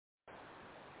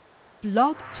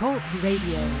Blog Talk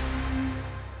Radio.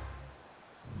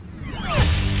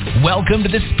 Welcome to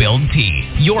The Spilled Tea,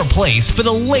 your place for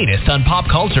the latest on pop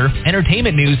culture,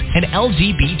 entertainment news, and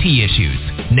LGBT issues.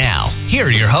 Now, here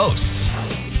are your hosts.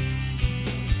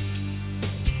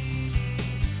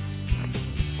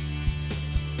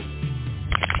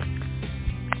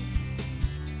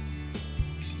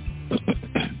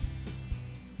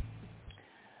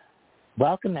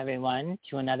 Welcome, everyone,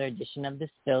 to another edition of The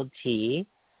Spilled Tea.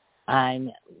 I'm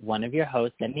one of your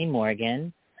hosts, Emmy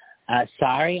Morgan.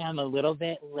 Sorry I'm a little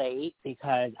bit late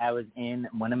because I was in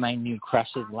one of my new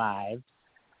crushes live.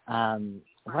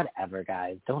 Whatever,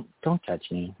 guys. Don't judge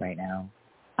me right now.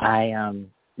 I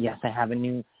have a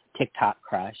new TikTok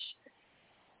crush.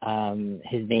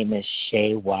 His name is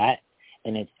Shay Watt,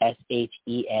 and it's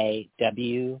SheaWhatt.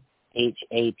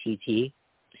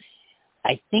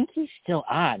 I think he's still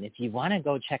on. If you want to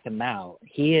go check him out,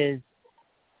 he is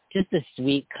just a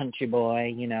sweet country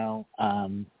boy,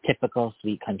 typical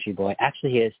sweet country boy.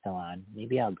 Actually, he is still on.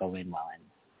 Maybe I'll go in while I'm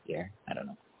here. I don't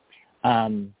know.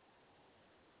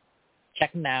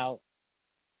 Check him out.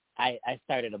 I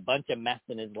started a bunch of mess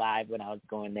in his live when I was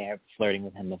going there, flirting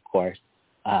with him, of course.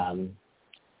 I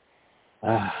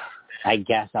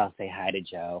guess I'll say hi to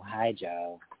Joe. Hi,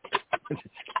 Joe.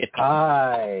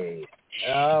 Hi.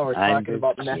 Oh, we're talking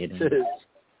about messes.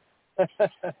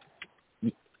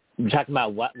 You're talking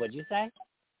about what? What'd you say?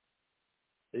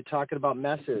 They're talking about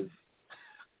messes.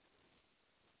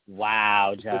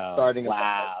 Wow, Joe.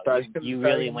 Wow. You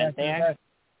really went there?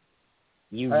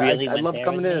 You really went there? I love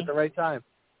coming in at the right time.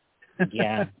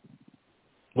 Yeah.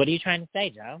 What are you trying to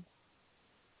say, Joe?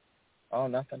 Oh,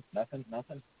 nothing.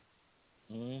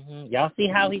 Mm-hmm. Y'all see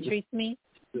how he treats me?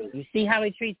 You see how he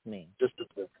treats me? Just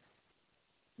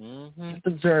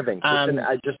observing.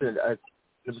 Just an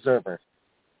observer.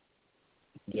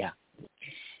 Yeah.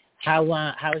 How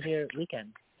was your weekend?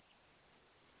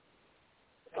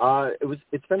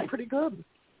 It's been pretty good.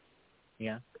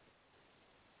 Yeah.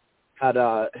 Had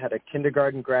a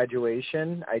kindergarten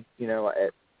graduation.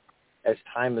 As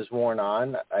time has worn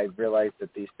on, I realized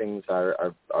that these things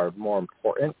are more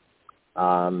important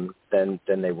than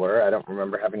they were. I don't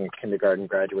remember having a kindergarten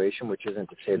graduation, which isn't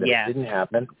to say that it didn't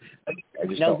happen. I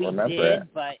just don't remember it. No, we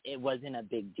did, but it wasn't a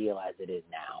big deal as it is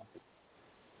now.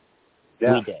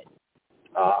 Yeah. We did.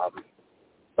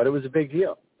 But it was a big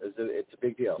deal. It's a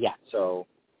big deal. Yeah. So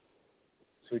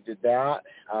we did that.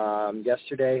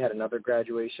 Yesterday had another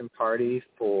graduation party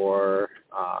for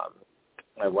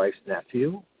my wife's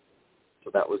nephew. So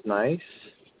that was nice.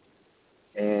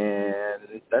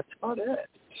 And that's about it.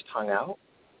 Just hung out.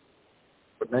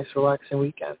 But nice, relaxing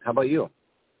weekend. How about you?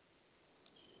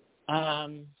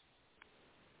 So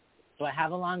I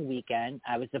have a long weekend.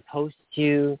 I was supposed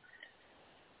to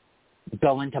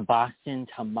go into Boston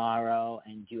tomorrow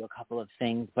and do a couple of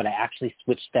things, but I actually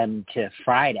switched them to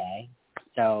Friday.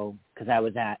 So, because I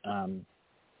was at, I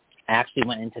actually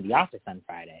went into the office on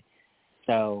Friday.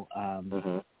 So,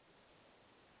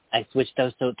 I switched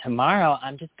those. So tomorrow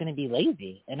I'm just going to be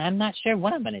lazy, and I'm not sure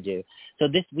what I'm going to do. So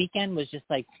this weekend was just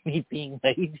like me being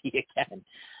lazy again.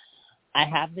 I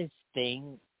have this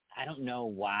thing, I don't know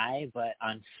why, but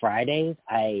on Fridays,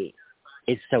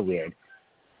 it's so weird.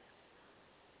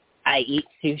 I eat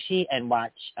sushi and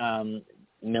watch $1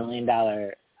 Million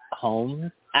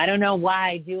Homes. I don't know why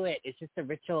I do it. It's just a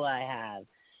ritual I have,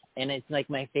 and it's like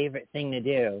my favorite thing to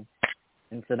do.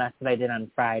 And so that's what I did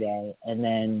on Friday. And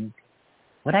then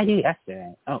what did I do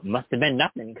yesterday? Oh, it must have been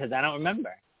nothing because I don't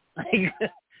remember. Like,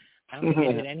 I don't think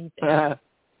I did anything.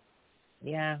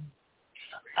 Yeah.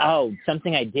 Oh,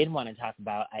 something I did want to talk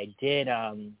about. I did,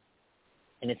 and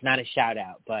it's not a shout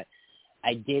out, but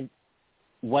I did.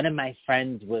 One of my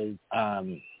friends was,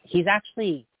 he's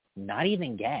actually not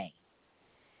even gay.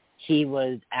 He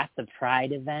was at the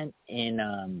Pride event in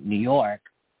New York,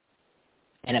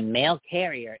 and a mail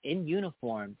carrier in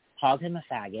uniform called him a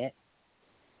faggot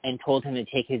and told him to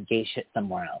take his gay shit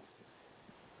somewhere else.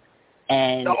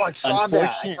 And I saw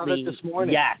that. I saw that this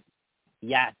morning.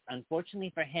 Yes.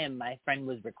 Unfortunately for him, my friend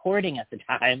was recording at the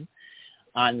time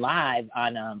on live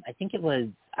on, I think it was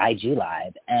IG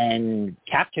Live, and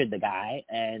captured the guy.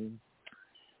 And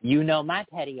my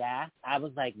petty ass, I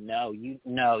was like, no, you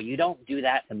don't do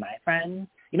that to my friends.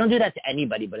 You don't do that to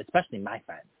anybody, but especially my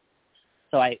friends.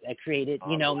 So I created,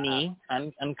 me,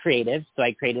 I'm creative. So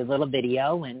I created a little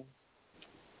video and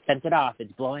sent it off.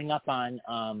 It's blowing up on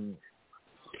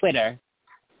Twitter,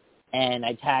 and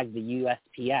I tagged the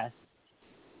USPS.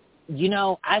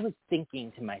 I was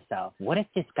thinking to myself, what if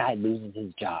this guy loses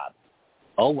his job?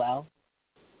 Oh, well.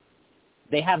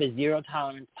 They have a zero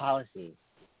tolerance policy.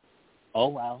 Oh,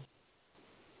 well.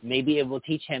 Maybe it will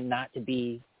teach him not to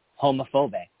be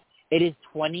homophobic. It is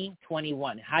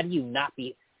 2021. How do you not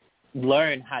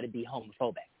learn how to be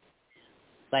homophobic?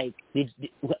 Like,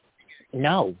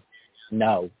 no.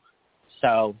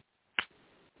 So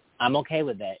I'm okay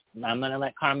with it. I'm going to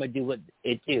let karma do what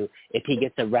it do. If he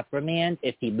gets a reprimand,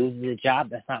 if he loses a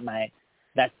job,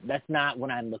 that's not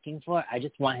what I'm looking for. I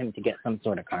just want him to get some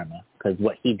sort of karma because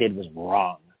what he did was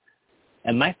wrong.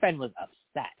 And my friend was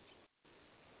upset.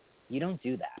 You don't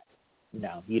do that.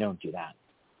 No, you don't do that.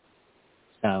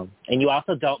 So, and you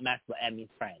also don't mess with Emmy's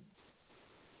friends.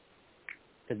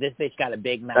 Because this bitch got a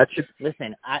big mouth.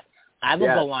 Listen, I will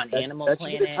go on Animal Planet.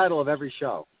 That should be the title of every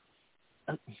show.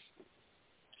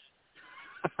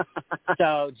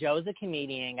 So Joe's a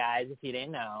comedian, guys, if you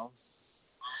didn't know.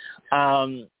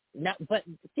 No, but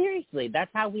seriously,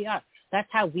 that's how we are. That's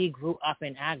how we grew up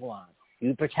in Agawam.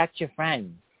 You protect your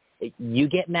friends. You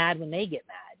get mad when they get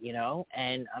mad, you know?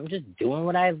 And I'm just doing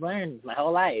what I've learned my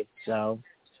whole life. So,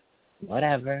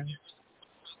 whatever.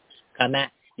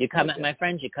 You come at my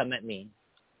friends, you come at me.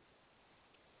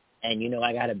 And you know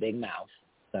I got a big mouth.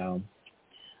 So,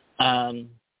 so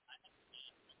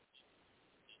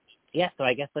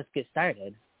I guess let's get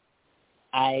started.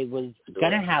 I was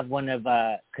going to have one of,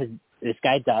 because this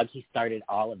guy, Doug, he started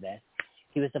all of this.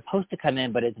 He was supposed to come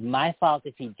in, but it's my fault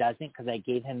if he doesn't because I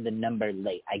gave him the number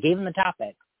late. I gave him the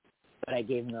topic, but I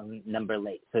gave him the number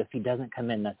late. So if he doesn't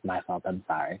come in, that's my fault. I'm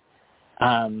sorry.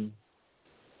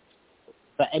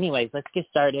 But anyways, let's get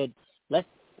started. Let's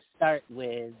start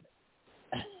with,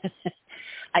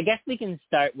 I guess we can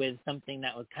start with something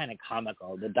that was kind of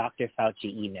comical, the Dr. Fauci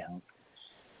email.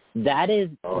 That is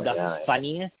the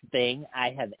funniest thing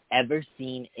I have ever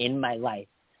seen in my life.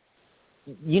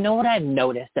 You know what I've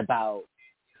noticed about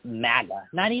MAGA,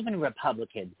 not even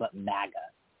Republicans, but MAGA?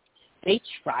 They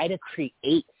try to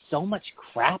create so much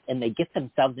crap and they get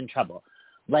themselves in trouble.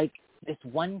 Like this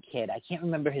one kid, I can't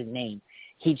remember his name.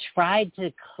 He tried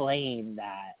to claim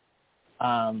that,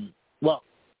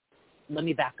 let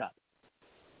me back up.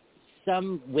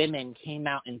 Some women came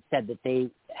out and said that they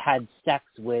had sex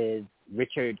with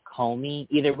Richard Comey,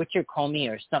 either Richard Comey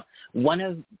or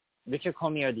Richard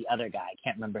Comey or the other guy. I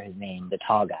can't remember his name, the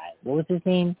tall guy. What was his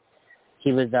name?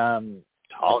 He was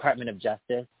Department of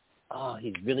Justice. Oh,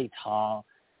 he's really tall.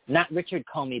 Not Richard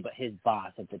Comey, but his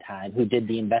boss at the time who did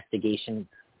the investigation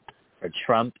for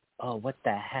Trump. Oh, what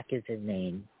the heck is his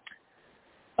name?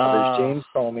 There's James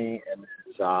Comey and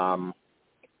there's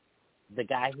the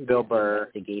guy who Bill did Burr.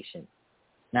 The investigation.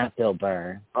 Not Bill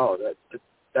Burr. Oh,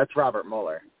 that's Robert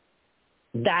Mueller.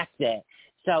 That's it.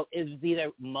 So it was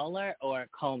either Mueller or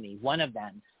Comey, one of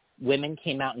them. Women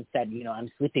came out and said,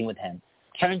 I'm sleeping with him.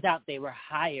 Turns out they were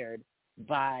hired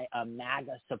by a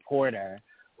MAGA supporter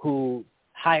who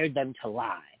hired them to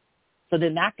lie. So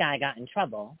then that guy got in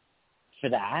trouble for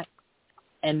that.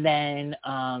 And then,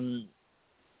 so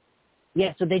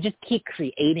they just keep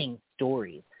creating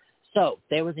stories. So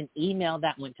there was an email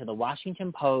that went to the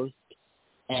Washington Post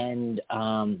and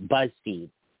BuzzFeed.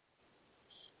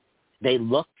 They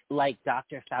looked like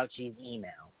Dr. Fauci's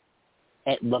email.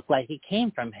 It looked like it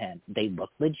came from him. They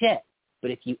looked legit.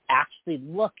 But if you actually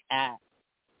look at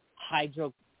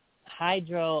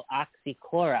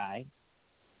hydroxychloride,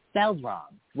 spelled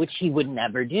wrong, which he would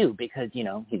never do because, he's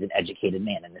an educated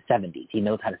man in the 70s. He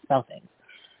knows how to spell things.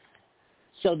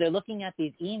 So they're looking at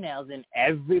these emails and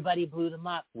everybody blew them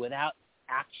up without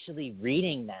actually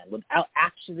reading them, without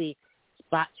actually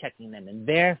spot checking them and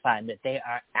verifying that they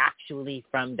are actually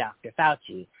from Dr.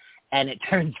 Fauci. And it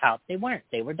turns out they weren't.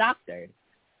 They were doctored.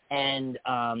 And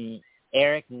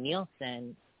Eric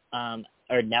Nelson from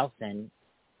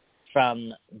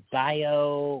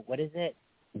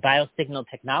Biosignal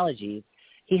Technologies,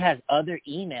 he has other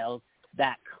emails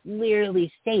that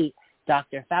clearly state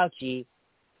Dr. Fauci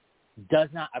does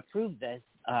not approve this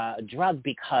drug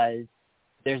because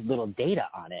there's little data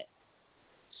on it.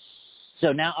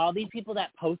 So now all these people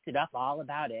that posted up all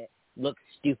about it look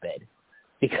stupid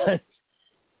because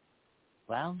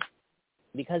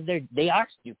they are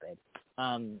stupid.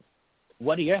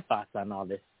 What are your thoughts on all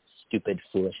this stupid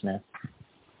foolishness?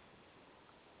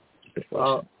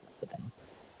 Well,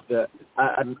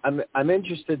 I'm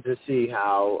interested to see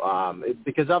how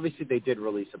because obviously they did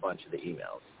release a bunch of the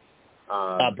emails.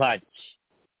 A bunch.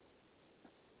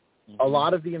 A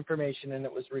lot of the information in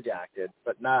it was redacted,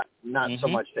 but not so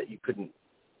much that you couldn't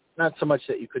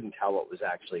tell what was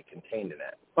actually contained in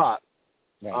it. But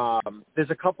there's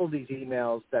a couple of these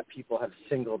emails that people have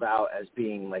singled out as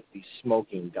being like these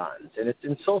smoking guns, and it's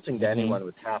insulting to anyone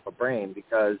with half a brain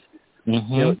because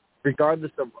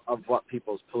regardless of what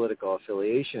people's political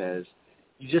affiliation is,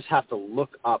 you just have to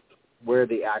look up where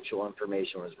the actual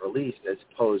information was released, as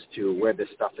opposed to where this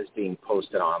stuff is being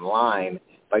posted online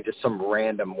by just some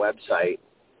random website,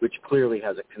 which clearly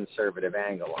has a conservative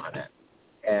angle on it.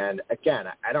 And again,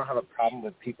 I don't have a problem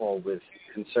with people with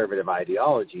conservative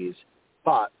ideologies,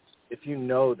 but if you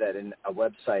know that a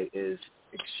website is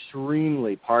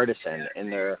extremely partisan in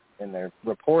their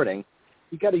reporting,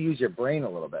 you got to use your brain a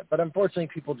little bit. But unfortunately,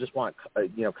 people just want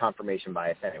confirmation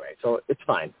bias anyway, so it's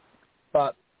fine.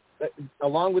 But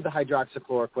along with the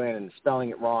hydroxychloroquine and spelling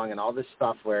it wrong and all this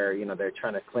stuff where they're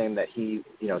trying to claim that he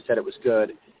said it was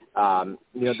good,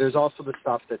 there's also the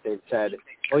stuff that they've said,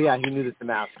 oh yeah, he knew that the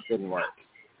mask didn't work,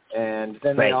 and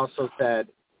then they also said,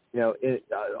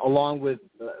 along with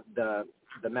the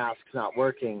masks not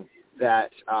working, that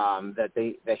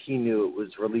he knew it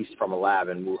was released from a lab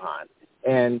in Wuhan.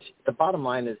 And the bottom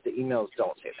line is the emails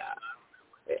don't say that.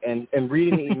 And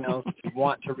reading the emails, if you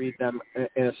want to read them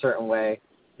in a certain way,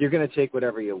 you're going to take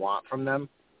whatever you want from them,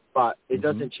 but it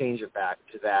doesn't change the fact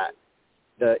that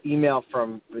the email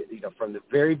from the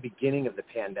very beginning of the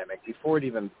pandemic, before it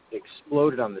even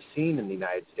exploded on the scene in the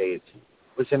United States,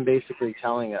 was him basically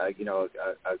telling a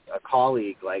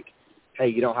colleague, like, hey,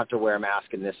 you don't have to wear a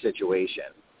mask in this situation.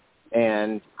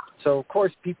 And so, of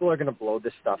course, people are going to blow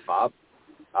this stuff up.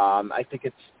 I think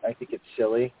it's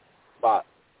silly, but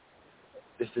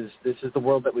this is the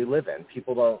world that we live in.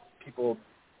 People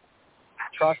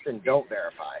trust and don't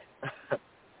verify.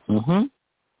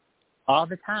 All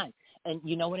the time. And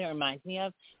you know what it reminds me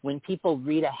of? When people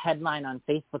read a headline on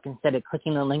Facebook instead of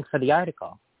clicking the link for the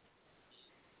article.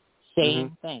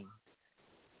 Same thing.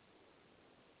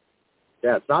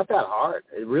 Yeah, it's not that hard.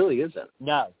 It really isn't.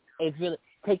 No, it's really.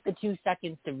 Take the 2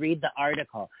 seconds to read the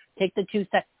article. Take the 2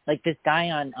 seconds. Like this guy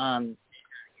on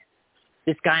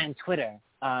Twitter.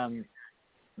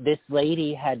 This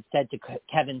lady had said to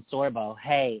Kevin Sorbo,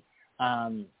 "Hey,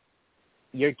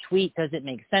 your tweet doesn't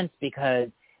make sense because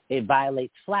it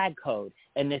violates flag code."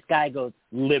 And this guy goes,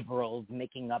 "Liberals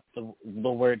making up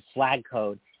the word flag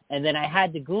code." And then I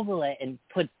had to Google it and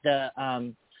put the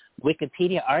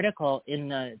Wikipedia article in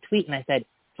the tweet, and I said,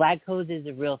 flag codes is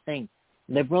a real thing.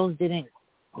 Liberals didn't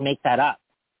make that up.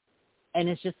 And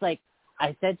it's just like,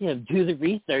 I said to him, do the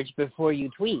research before you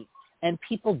tweet. And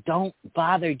people don't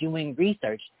bother doing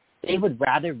research. They would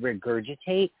rather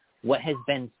regurgitate what has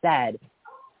been said,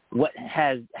 what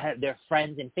has their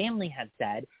friends and family have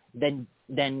said, than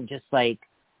just like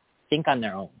think on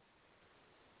their own.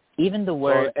 Even the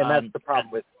word, and that's the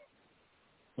problem with.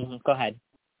 Go ahead.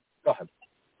 Go ahead.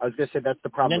 I was going to say that's the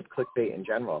problem with clickbait in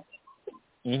general.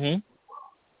 It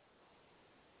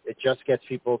just gets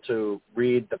people to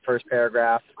read the first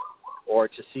paragraph, or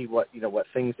to see what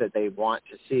things that they want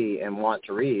to see and want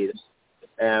to read.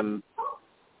 And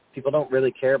people don't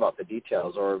really care about the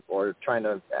details, or trying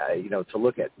to to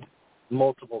look at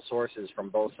multiple sources from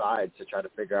both sides to try to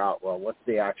figure out, well, what's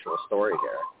the actual story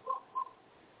here.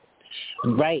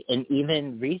 Right, and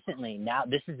even recently, now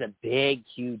this is a big,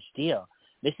 huge deal.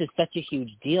 This is such a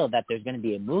huge deal that there's going to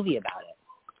be a movie about it.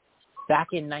 Back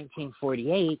in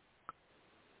 1948,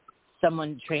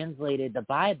 someone translated the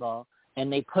Bible,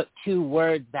 and they put two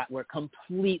words that were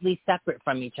completely separate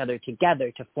from each other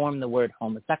together to form the word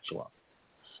homosexual.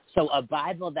 So a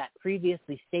Bible that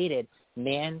previously stated,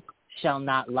 man shall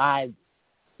not lie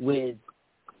with,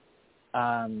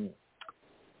 I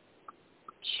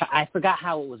forgot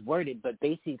how it was worded, but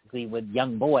basically with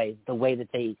young boys, the way that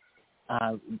they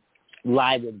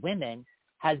lie with women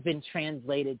has been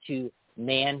translated to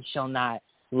man shall not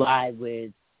lie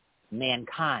with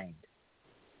mankind,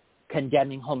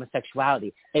 condemning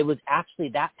homosexuality. It was actually,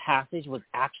 that passage was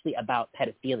actually about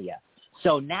pedophilia.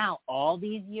 So now, all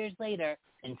these years later,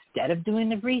 instead of doing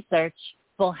the research,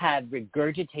 people have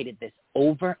regurgitated this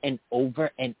over and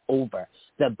over and over.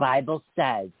 The Bible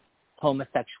says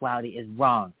homosexuality is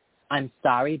wrong. I'm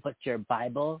sorry, but your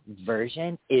Bible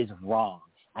version is wrong.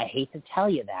 I hate to tell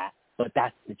you that, but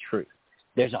that's the truth.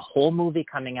 There's a whole movie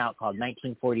coming out called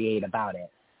 1948 about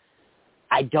it.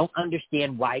 I don't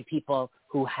understand why people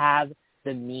who have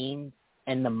the means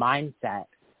and the mindset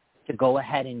to go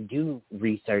ahead and do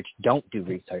research don't do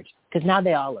research, because now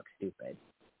they all look stupid.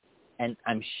 And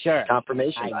I'm sure,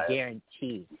 I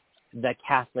guarantee, the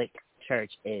Catholic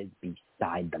Church is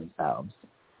beside themselves.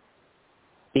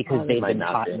 Because they've been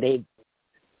taught, they've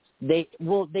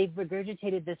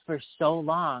regurgitated this for so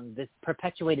long, this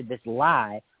perpetuated this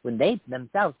lie, when they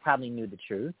themselves probably knew the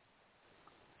truth.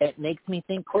 It makes me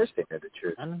think. Of course they knew the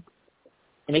truth.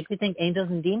 It makes me think angels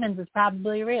and demons is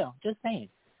probably real. Just saying.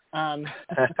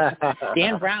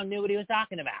 Dan Brown knew what he was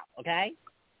talking about, okay?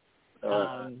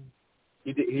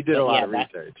 He did a lot of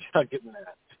research. I'll give him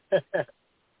that.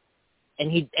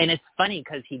 and it's funny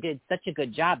because he did such a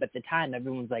good job at the time.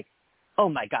 Everyone's like, oh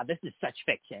my God, this is such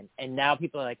fiction. And now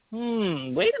people are like,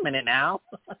 wait a minute now.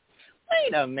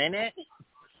 Wait a minute.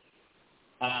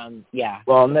 Yeah.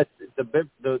 Well, and that's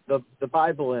the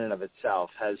Bible in and of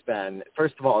itself has been,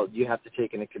 first of all, you have to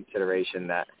take into consideration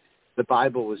that the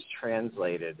Bible was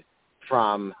translated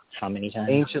from how many times?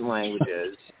 Ancient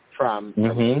languages, from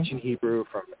ancient Hebrew,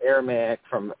 from Aramaic,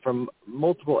 from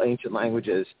multiple ancient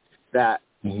languages that,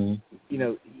 you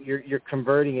know, you're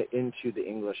converting it into the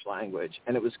English language.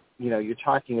 And it was, you know, you're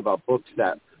talking about books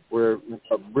that were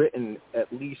written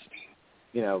at least,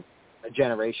 you know, a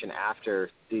generation after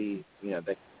the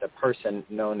person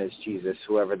known as Jesus,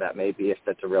 whoever that may be, if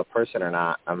that's a real person or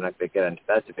not. I'm not going to get into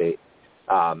that debate.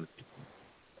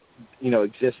 You know,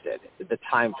 existed, the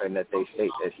time frame that they state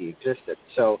that he existed.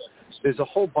 So there's a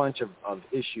whole bunch of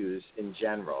issues in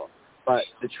general, but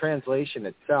the translation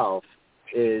itself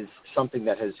is something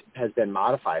that has been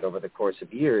modified over the course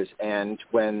of years. And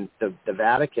when the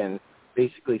Vatican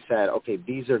basically said, okay,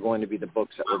 these are going to be the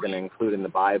books that we're going to include in the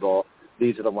Bible,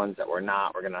 these are the ones that we're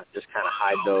not, we're going to just kind of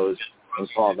hide those and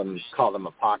call them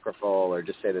apocryphal, or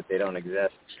just say that they don't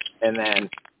exist, and then,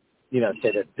 you know,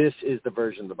 say that this is the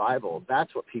version of the Bible.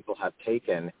 That's what people have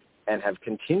taken and have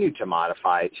continued to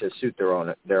modify to suit their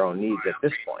own needs at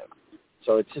this point.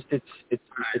 So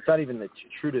it's not even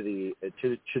true to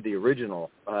the original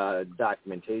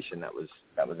documentation that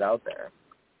was out there.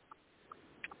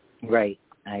 Right,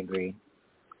 I agree.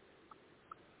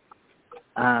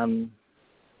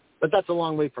 But that's a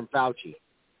long way from Fauci.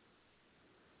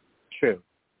 True.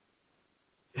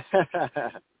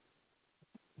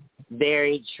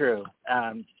 Very true.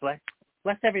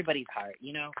 Bless everybody's heart.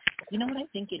 You know what I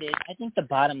think it is? I think the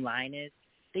bottom line is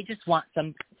they just want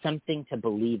something to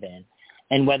believe in.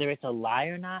 And whether it's a lie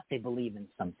or not, they believe in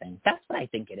something. That's what I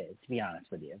think it is, to be honest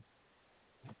with you.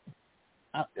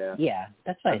 Yeah,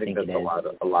 that's what I think it is.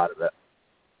 A lot of it.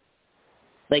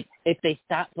 Like, if they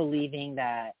stop believing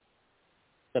that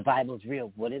the Bible's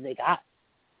real, what do they got?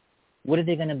 What are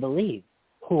they going to believe?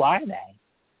 Who are they?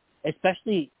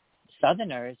 Especially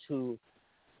Southerners who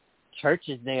church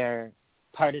is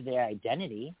part of their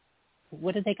identity.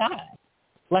 What do they got?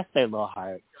 Bless their little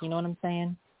hearts. You know what I'm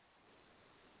saying?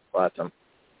 Bless them.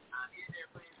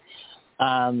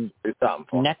 Do something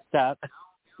for them. Next up,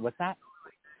 what's that?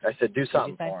 I said do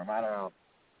something for them. I don't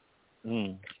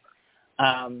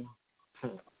know.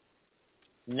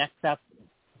 Next up,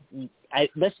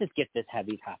 let's just get this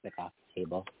heavy topic off the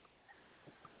table.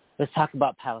 Let's talk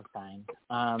about Palestine.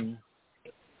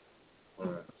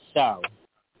 So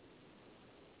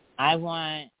I've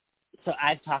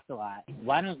talked a lot.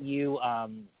 Why don't you, I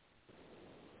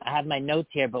have my notes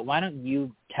here, but why don't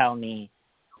you tell me,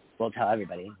 well, tell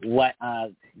everybody, what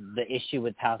the issue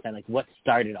with Palestine, like what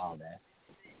started all this?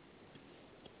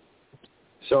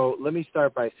 So let me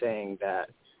start by saying that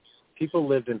people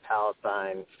lived in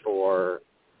Palestine for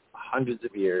hundreds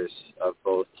of years of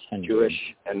both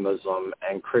Jewish and Muslim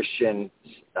and Christian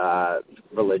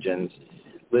religions,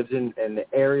 lived in the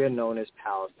area known as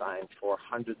Palestine for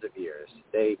hundreds of years.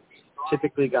 They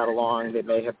typically got along. They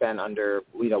may have been under,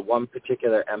 you know, one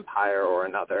particular empire or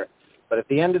another, but at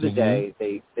the end of the day,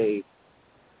 they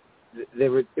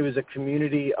were. It was a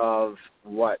community of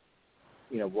what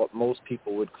most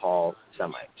people would call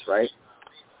Semites, right?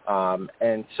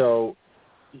 And so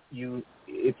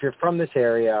if you're from this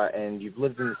area and you've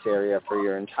lived in this area for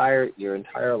your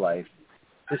entire life,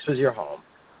 this was your home,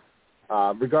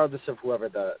 regardless of whoever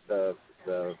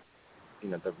the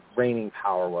reigning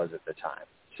power was at the time.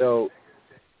 So,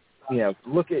 you know,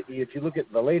 if you look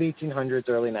at the late 1800s,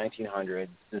 early 1900s,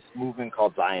 this movement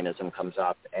called Zionism comes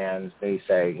up, and they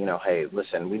say, you know, hey,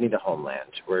 listen, we need a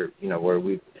homeland. Where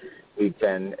we've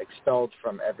been expelled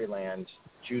from every land.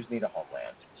 Jews need a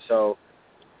homeland. So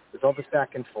there's all this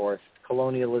back and forth,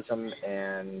 colonialism,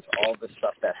 and all the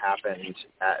stuff that happened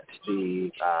at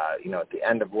the at the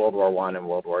end of World War I and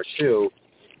World War II,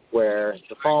 where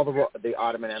the fall of the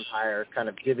Ottoman Empire kind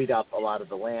of divvied up a lot of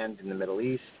the land in the Middle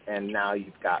East, and now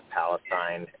you've got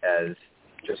Palestine as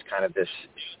just kind of this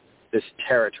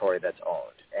territory that's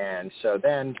owned. And so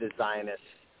then the Zionists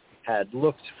had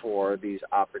looked for these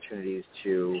opportunities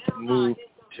to move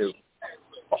to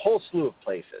a whole slew of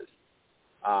places.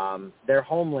 Their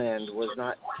homeland was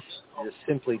not just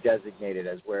simply designated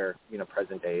as where,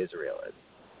 present-day Israel is.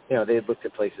 They had looked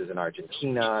at places in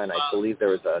Argentina, and I believe there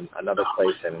was another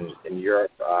place in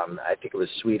Europe. I think it was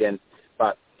Sweden.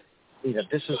 But,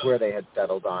 this is where they had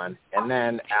settled on. And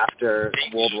then after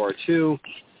World War II,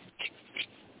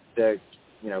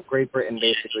 Great Britain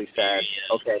basically said,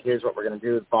 okay, here's what we're going to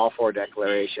do. The Balfour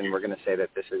Declaration, we're going to say that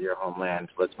this is your homeland.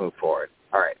 Let's move forward.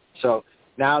 All right. So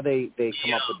now they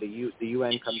come up with the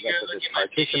UN comes up with this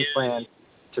partition plan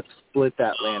to split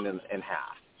that land in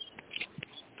half.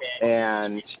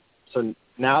 And so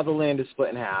now the land is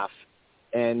split in half,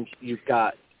 and you've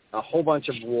got a whole bunch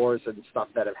of wars and stuff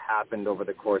that have happened over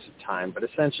the course of time, but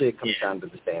essentially it comes down to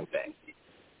the same thing.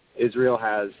 Israel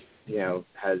has a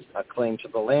claim to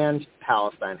the land,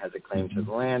 Palestine has a claim to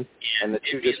the land, and the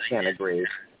two just can't agree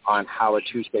on how a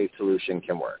two-state solution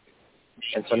can work.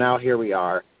 And so now here we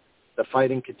are. The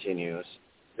fighting continues.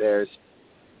 There's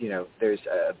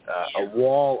a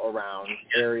wall around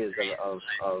areas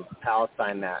of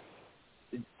Palestine that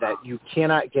you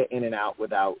cannot get in and out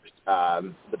without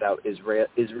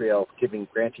Israel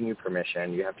granting you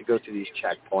permission. You have to go through these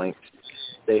checkpoints.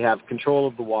 They have control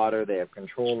of the water. They have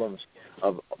control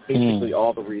of basically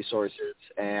all the resources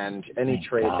and any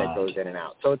trade that goes in and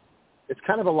out. So it's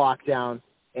kind of a lockdown.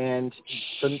 And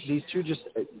so these two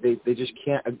they just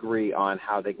can't agree on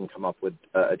how they can come up with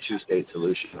a two-state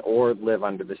solution or live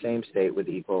under the same state with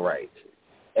equal rights.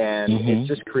 And it's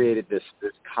just created this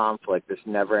conflict, this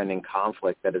never-ending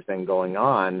conflict that has been going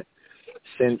on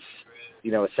since,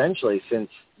 essentially since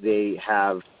they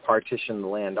have partitioned the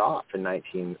land off in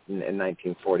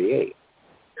 1948.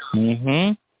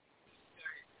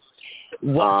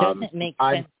 What doesn't make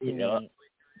sense to me?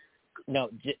 No,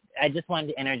 I just wanted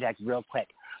to interject real quick.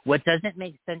 What doesn't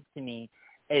make sense to me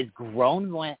is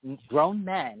grown men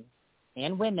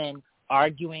and women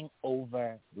arguing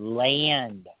over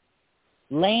land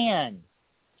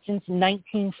since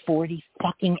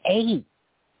 1948.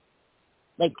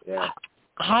 Like,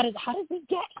 how did we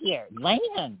get here?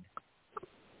 Land,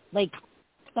 like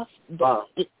stuff.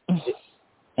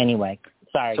 Anyway,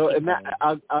 sorry. So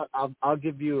I'll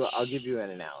give you an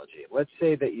analogy. Let's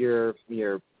say that your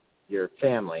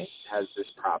family has this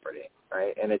property,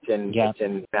 right? And it's in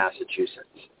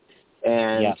Massachusetts.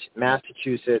 And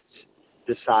Massachusetts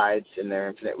decides in their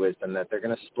infinite wisdom that they're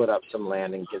going to split up some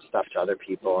land and give stuff to other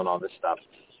people and all this stuff.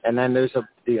 And then there's a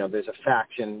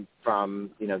faction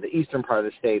from, the eastern part of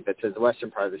the state that says the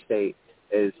western part of the state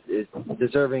is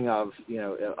deserving of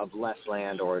less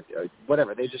land or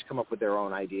whatever. They just come up with their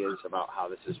own ideas about how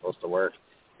this is supposed to work.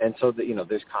 And so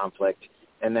there's conflict.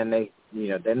 And then they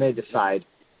decide,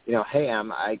 hey,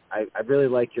 I really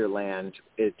like your land.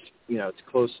 It's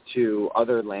close to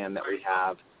other land that we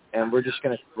have, and we're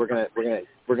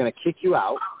gonna kick you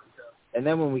out. And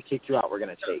then when we kick you out, we're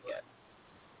gonna take it.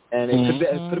 And it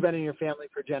could have been in your family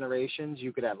for generations.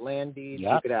 You could have land deeds.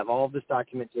 You could have all of this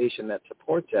documentation that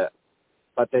supports it,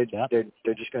 but they're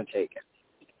just gonna take it.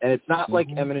 And it's not like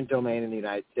eminent domain in the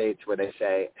United States where they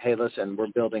say, hey, listen, we're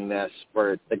building this,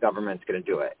 where the government's gonna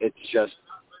do it. It's just,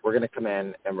 we're going to come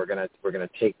in and we're going to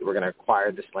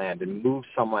acquire this land and move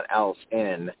someone else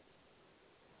in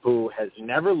who has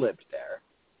never lived there,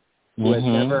 who has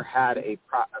never had a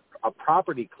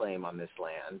property claim on this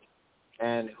land,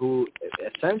 and who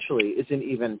essentially isn't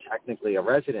even technically a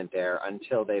resident there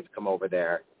until they've come over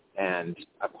there and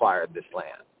acquired this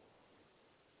land.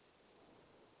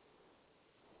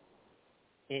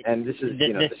 And this is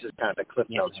kind of the Cliff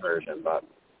Notes version, but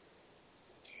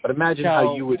imagine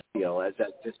how you would feel as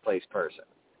that displaced person.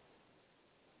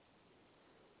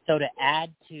 So to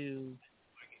add to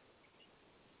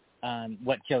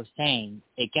what Joe's saying,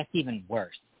 it gets even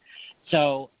worse.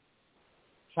 So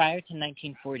prior to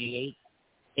 1948,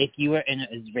 if you were an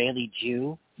Israeli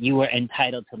Jew, you were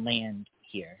entitled to land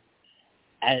here.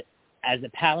 As a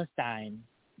Palestinian,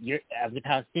 you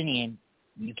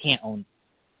can't own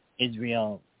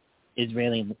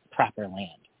Israeli proper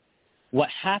land. What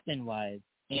happened was,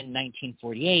 in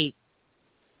 1948,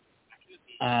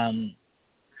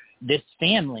 this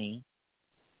family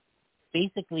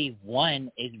basically won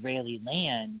Israeli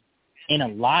land in a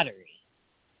lottery.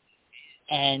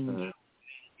 And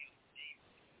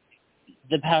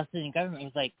the Palestinian government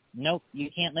was like, nope,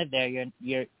 you can't live there.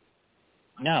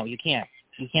 No, you can't.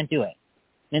 You can't do it.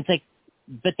 And it's like,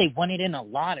 but they won it in a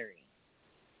lottery.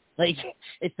 Like,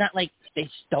 it's not like they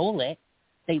stole it.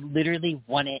 They literally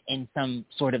won it in some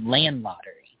sort of land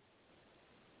lottery.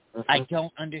 I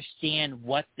don't understand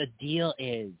what the deal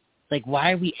is. Like,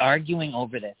 why are we arguing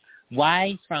over this?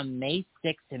 Why from May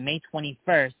 6th to May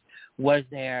 21st was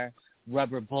there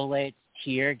rubber bullets,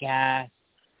 tear gas,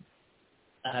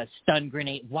 stun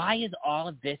grenade? Why is all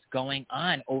of this going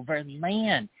on over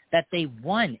land that they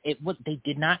won? They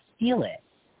did not steal it.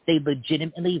 They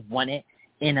legitimately won it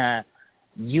in a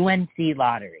UNC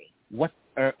lottery.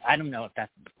 I don't know if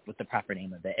that's what the proper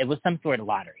name of it. It was some sort of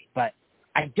lottery, but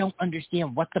I don't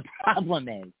understand what the problem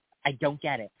is. I don't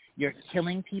get it. You're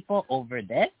killing people over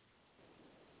this?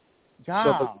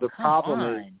 So the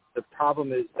problem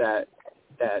is that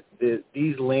that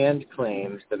these land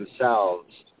claims themselves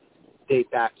date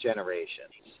back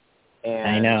generations. And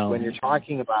I know. when you're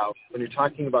talking about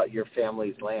your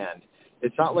family's land,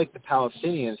 it's not like the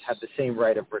Palestinians have the same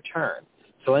right of return.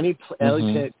 So any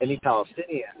Palestinians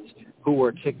who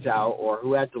were kicked out or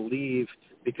who had to leave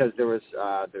because there was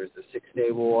the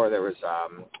 6-Day War, there was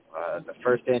the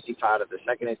first Intifada, the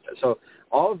second Intifada. So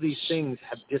all of these things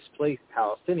have displaced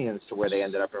Palestinians to where they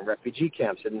ended up in refugee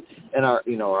camps. And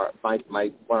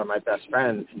one of my best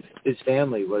friends, his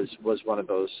family was one of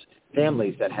those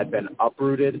families that had been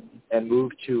uprooted and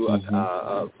moved to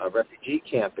a refugee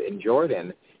camp in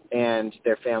Jordan. And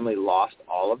their family lost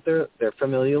all of their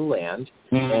familial land,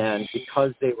 and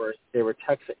because they were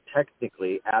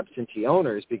technically absentee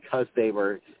owners, because they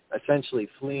were essentially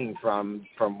fleeing from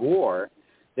war,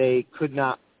 they could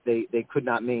not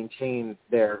maintain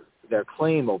their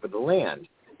claim over the land.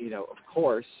 Of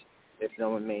course, if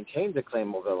no one maintains a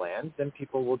claim over the land, then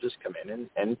people will just come in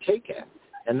and take it,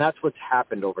 and that's what's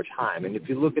happened over time. And if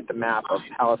you look at the map of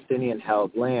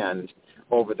Palestinian-held land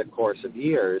over the course of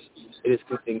years, it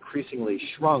has increasingly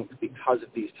shrunk because of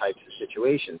these types of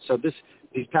situations. So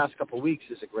these past couple of weeks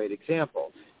is a great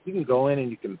example. You can go in and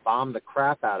you can bomb the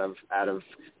crap out of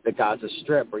the Gaza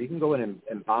Strip, or you can go in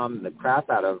and bomb the crap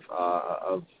out of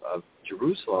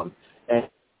Jerusalem, and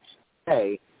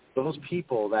hey, those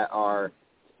people that are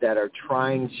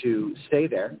trying to stay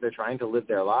there, they're trying to live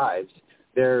their lives,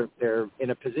 they're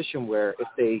in a position where if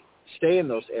they stay in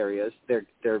those areas, their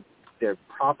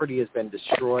property has been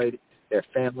destroyed, their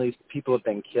families, people have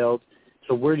been killed.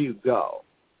 So where do you go?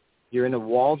 You're in a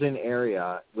walled-in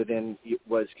area within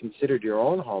what's considered your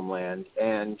own homeland,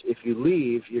 and if you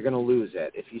leave, you're going to lose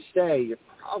it. If you stay, you're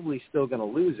probably still going to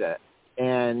lose it.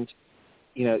 And,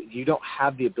 you don't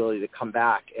have the ability to come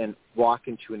back and walk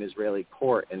into an Israeli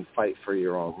court and fight for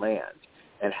your own land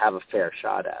and have a fair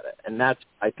shot at it. And I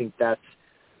think that's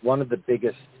one of the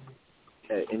biggest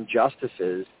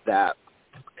injustices that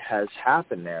has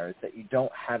happened there, is that you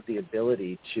don't have the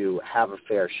ability to have a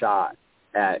fair shot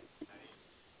at,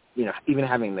 even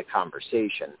having the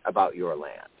conversation about your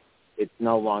land. It's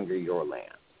no longer your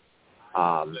land,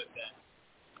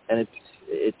 and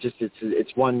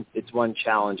it's one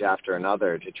challenge after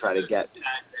another to try to get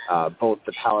both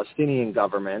the Palestinian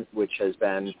government, which has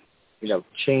been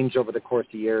changed over the course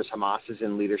of years. Hamas is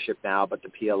in leadership now, but the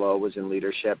PLO was in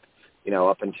leadership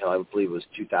up until I believe it was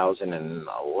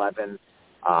 2011.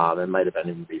 It might have been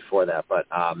even before that, but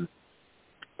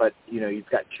you've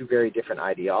got two very different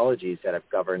ideologies that have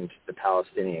governed the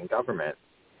Palestinian government,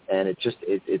 and it's just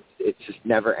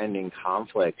never-ending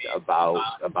conflict about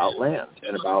land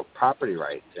and about property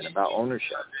rights and about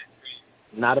ownership,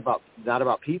 not about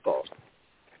people.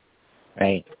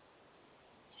 Right.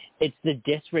 It's the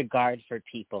disregard for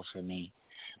people for me,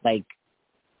 like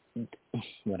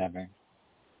whatever.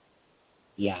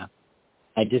 Yeah,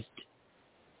 I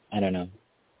don't know.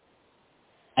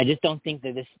 I just don't think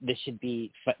that this should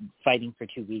be fighting for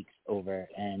 2 weeks over,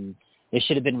 and this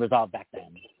should have been resolved back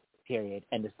then. Period.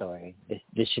 End of story.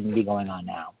 This shouldn't be going on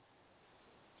now.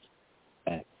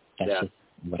 But that's just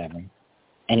whatever.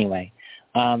 Anyway,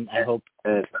 I hope,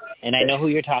 and I know who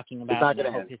you're talking about, and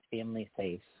I hope his family's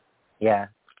safe. Yeah.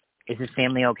 Is his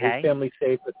family okay? His family's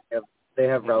safe, but they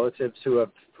have relatives who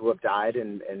have died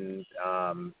and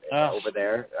over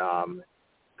there.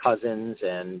 Cousins,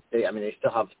 and they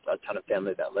still have a ton of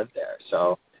family that live there.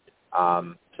 So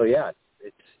yeah,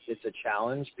 it's a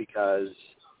challenge because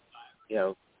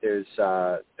there's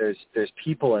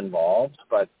people involved,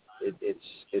 but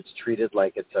it's treated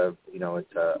like it's a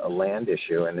land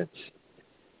issue, and that's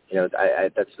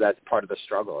part of the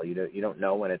struggle. You don't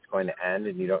know when it's going to end,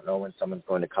 and you don't know when someone's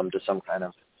going to come to some kind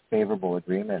of favorable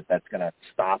agreement that's going to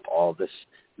stop all this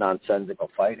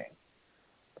nonsensical fighting.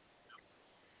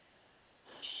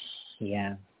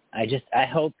 Yeah, I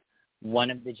hope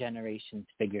one of the generations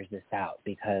figures this out,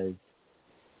 because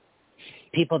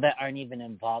people that aren't even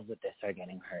involved with this are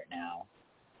getting hurt now.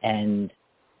 And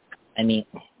I mean,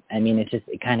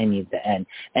 it kind of needs to end.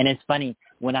 And it's funny,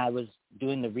 when I was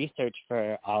doing the research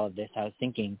for all of this, I was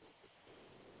thinking,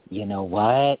 you know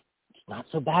what? It's not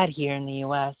so bad here in the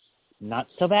U.S. Not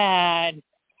so bad.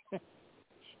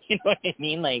 You know what I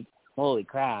mean? Like, holy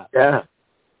crap. Yeah.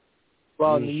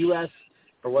 Well, in the U.S.,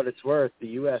 for what it's worth, the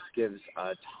U.S. gives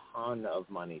a ton of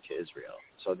money to Israel.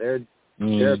 So their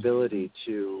ability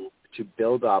to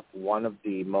build up one of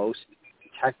the most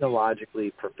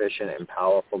technologically proficient and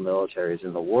powerful militaries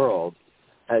in the world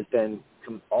has been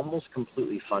almost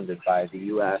completely funded by the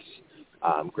U.S.,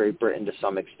 Great Britain to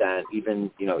some extent, even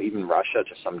Russia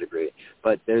to some degree.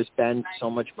 But there's been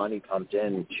so much money pumped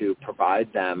in to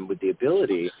provide them with the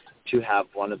ability to have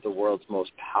one of the world's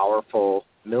most powerful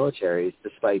militaries,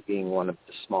 despite being one of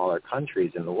the smaller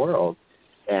countries in the world.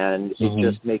 And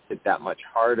it just makes it that much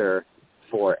harder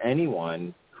for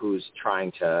anyone who's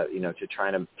trying to,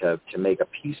 to make a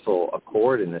peaceful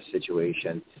accord in this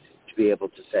situation, to be able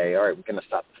to say, all right, we're going to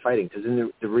stop the fighting. Because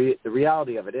the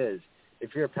reality of it is,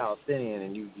 if you're a Palestinian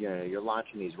and you're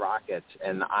launching these rockets,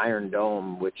 and the Iron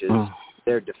Dome, which is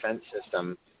their defense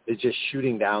system, is just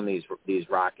shooting down these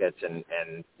rockets, and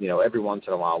every once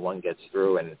in a while one gets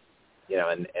through, and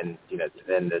then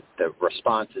the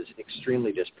response is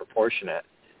extremely disproportionate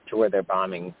to where they're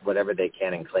bombing whatever they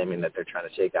can and claiming that they're trying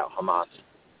to take out Hamas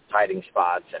hiding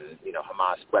spots and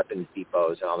Hamas weapons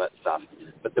depots and all that stuff.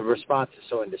 But the response is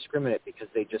so indiscriminate because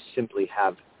they just simply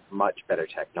have much better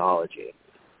technology.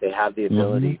 They have the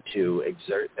ability to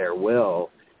exert their will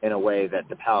in a way that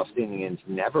the Palestinians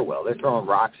never will. They're throwing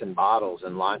rocks and bottles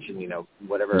and launching,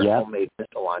 whatever homemade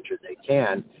missile launchers they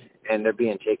can, and they're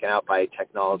being taken out by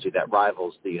technology that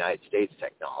rivals the United States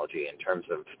technology in terms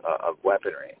of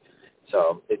weaponry.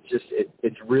 So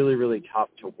it's really, really tough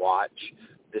to watch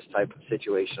this type of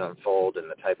situation unfold and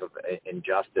the type of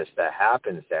injustice that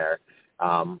happens there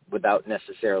without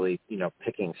necessarily,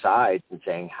 picking sides and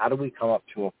saying, how do we come up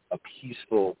to a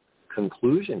peaceful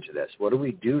conclusion to this? What do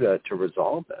we do to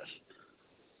resolve this?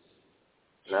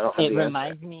 And I don't have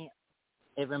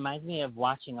It reminds me of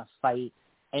watching a fight,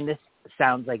 and this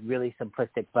sounds like really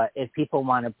simplistic, but if people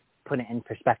want to put it in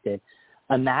perspective,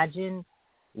 imagine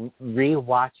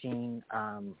rewatching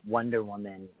Wonder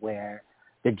Woman, where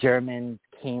the Germans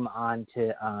came on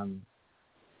to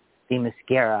the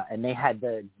Mascara, and they had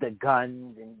the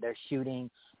guns and they're shooting,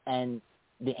 and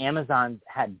the Amazons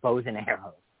had bows and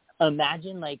arrows.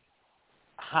 Imagine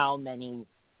how many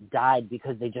died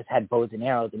because they just had bows and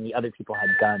arrows and the other people had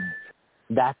guns.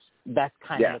 That's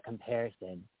kind of a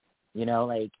comparison,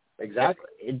 Exactly.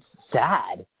 It's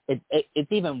sad.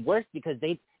 It's even worse because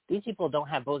these people don't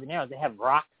have bows and arrows. They have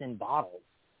rocks and bottles.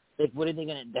 What are they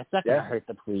gonna? That's not gonna hurt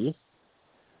the police.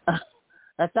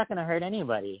 That's not gonna hurt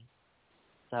anybody.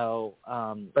 So,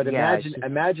 but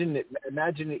imagine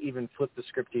it even flip the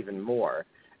script even more.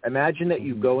 Imagine that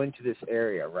you go into this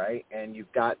area, right, and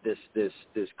you've got this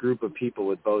group of people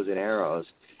with bows and arrows,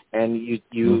 and you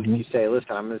say,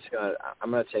 listen, I'm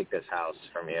gonna take this house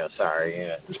from you.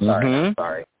 Sorry,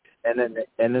 sorry. And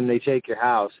then they take your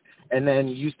house, and then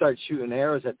you start shooting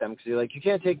arrows at them because you're like, you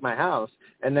can't take my house.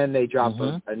 And then they drop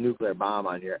a nuclear bomb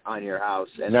on your house,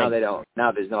 and now they don't.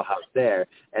 Now there's no house there,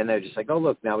 and they're just like, oh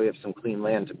look, now we have some clean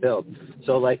land to build.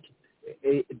 So like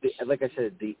I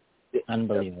said, the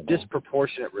unbelievable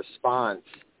disproportionate response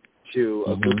to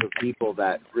a group of people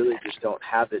that really just don't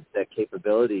have the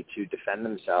capability to defend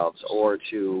themselves or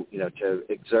to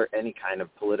exert any kind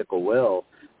of political will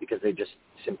because they just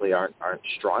simply aren't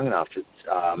strong enough.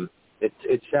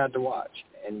 It's sad to watch,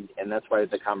 and that's why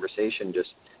the conversation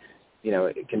just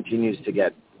it continues to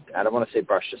get, I don't want to say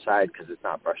brushed aside because it's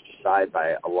not brushed aside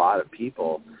by a lot of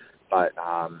people, but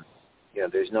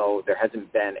there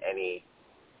hasn't been any.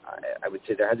 I would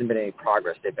say there hasn't been any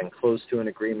progress. They've been close to an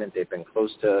agreement. They've been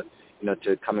close to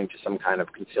to coming to some kind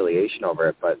of conciliation over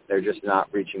it, but they're just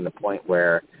not reaching the point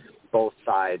where both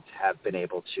sides have been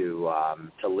able to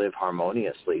live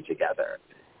harmoniously together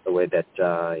the way that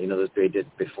they did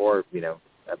before. I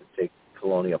would say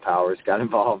colonial powers got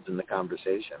involved in the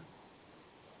conversation.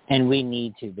 And we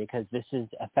need to, because this is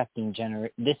affecting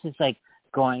this is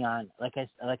going on, like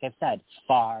I've said,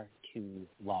 far too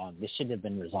long. This should have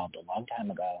been resolved a long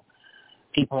time ago.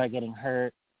 People are getting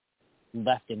hurt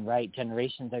left and right.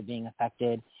 Generations are being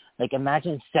affected.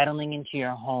 Imagine settling into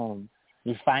your home.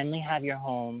 You finally have your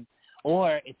home,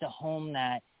 or it's a home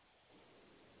that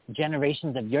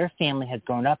generations of your family has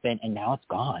grown up in, and now it's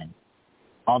gone.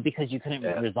 All because you couldn't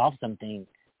resolve something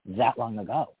that long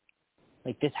ago.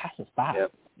 This has to stop.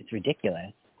 Yep. It's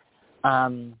ridiculous.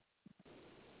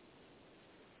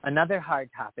 Another hard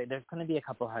topic. There's going to be a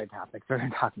couple hard topics we're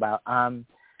going to talk about.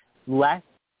 Less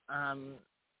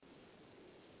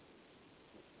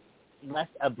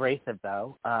abrasive,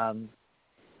 though.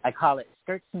 I call it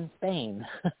skirts in Spain.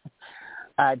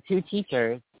 2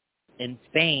 teachers in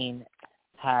Spain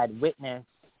had witnessed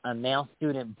a male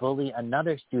student bully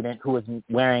another student who was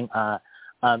wearing a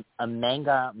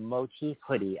manga motif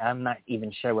hoodie. I'm not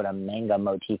even sure what a manga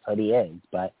motif hoodie is,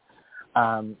 but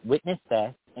witnessed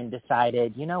this and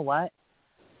decided, you know what?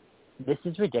 This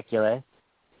is ridiculous.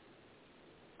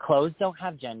 Clothes don't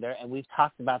have gender, and we've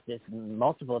talked about this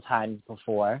multiple times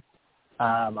before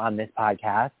on this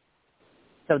podcast.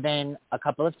 So then a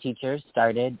couple of teachers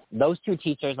those 2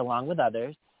 teachers along with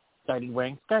others started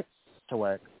wearing skirts to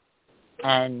work.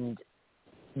 And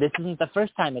this isn't the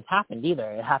first time it's happened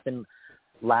either. It happened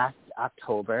last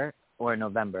October or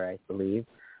November, I believe.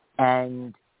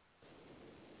 And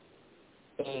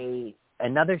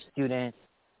another student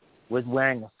was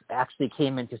actually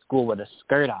came into school with a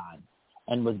skirt on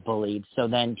and was bullied. So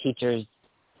then teachers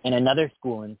in another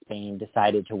school in Spain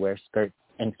decided to wear skirts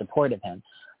in support of him.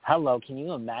 Hello, can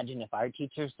you imagine if our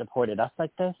teachers supported us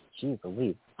like this? Jeez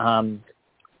Louise.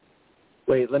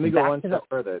 Wait, let me go one step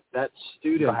further. That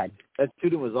student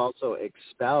was also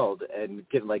expelled and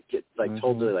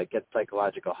told to get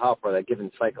psychological help or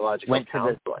given psychological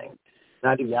counseling.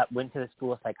 Went to the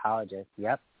school psychologist.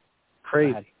 Yep.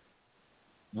 Crazy.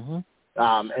 And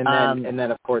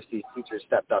then of course these teachers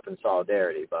stepped up in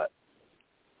solidarity, but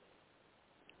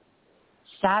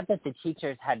sad that the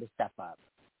teachers had to step up.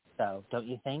 So don't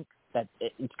you think that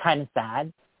it's kind of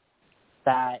sad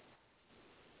that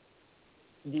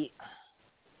the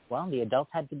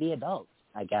adults had to be adults,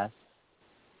 I guess.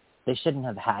 They shouldn't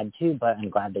have had to, but I'm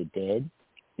glad they did,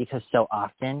 because so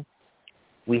often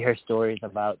we hear stories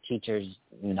about teachers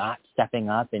not stepping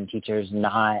up and teachers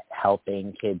not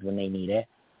helping kids when they need it.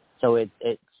 So it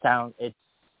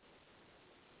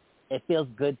feels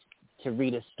good to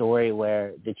read a story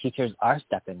where the teachers are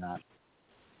stepping up.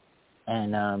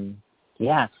 And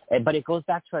but it goes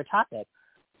back to our topic.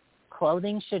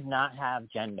 Clothing should not have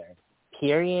gender.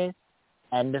 Period.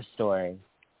 End of story.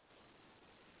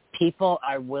 People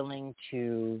are willing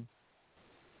to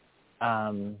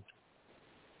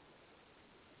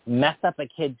mess up a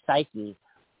kid's psyche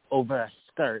over a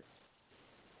skirt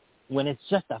when it's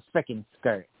just a freaking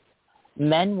skirt.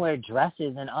 Men wear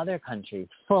dresses in other countries,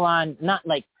 full on, not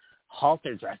like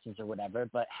halter dresses or whatever,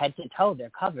 but head to toe they're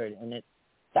covered, and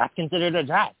that's considered a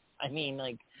dress. I mean,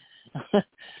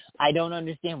 I don't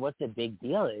understand what the big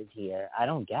deal is here. I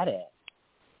don't get it.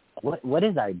 What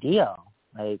is our deal?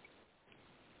 I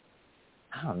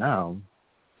don't know.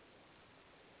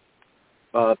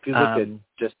 Well, if you look at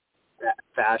just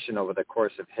fashion over the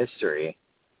course of history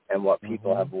and what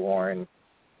people have worn,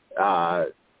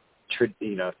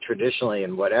 traditionally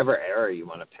in whatever era you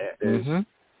want to pick,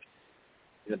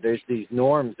 there's these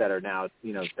norms that are now,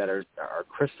 that are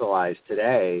crystallized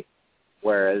today,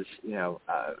 whereas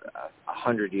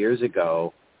 100 years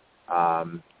ago,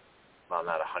 well,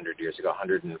 not 100 years ago,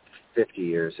 150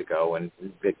 years ago, when the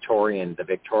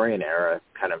Victorian era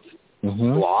kind of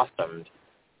blossomed,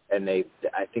 and I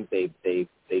think they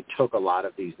took a lot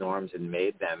of these norms and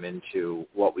made them into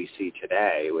what we see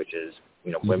today, which is,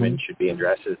 women should be in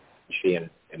dresses, should be in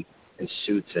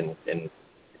suits and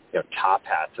top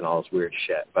hats and all this weird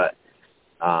shit. But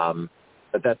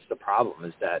that's the problem,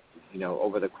 is that,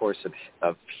 over the course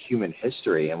of human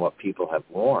history and what people have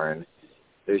worn,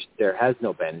 there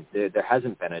hasn't been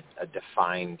a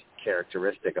defined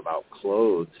characteristic about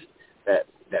clothes that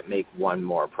make one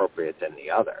more appropriate than the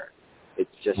other.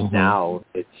 It's just now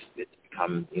it's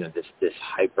become this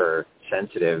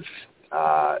hypersensitive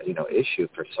issue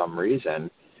for some reason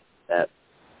that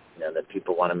that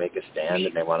people want to make a stand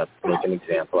and they want to make an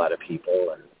example out of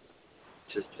people, and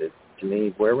just to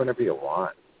me, wear whatever you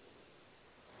want.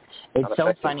 It's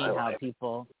so funny how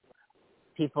people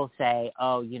say,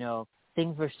 oh,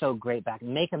 things were so great back.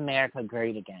 Make America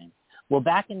great again. Well,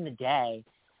 back in the day,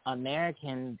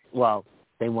 Americans, well,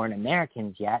 they weren't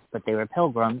Americans yet, but they were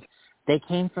pilgrims. They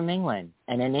came from England.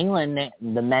 And in England,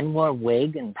 the men wore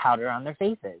wig and powder on their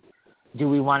faces. Do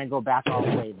we want to go back all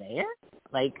the way there?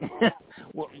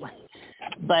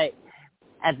 But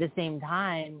at the same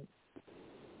time,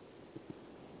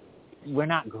 we're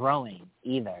not growing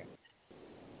either.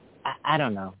 I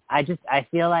don't know. I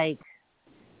feel like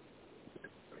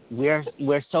we're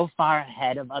so far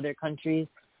ahead of other countries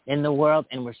in the world,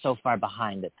 and we're so far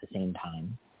behind at the same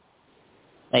time.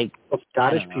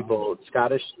 Scottish people,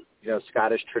 Scottish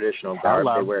traditional garb,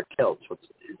 they wear kilts.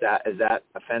 Is that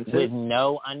offensive? With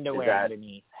no underwear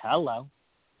underneath. Hello.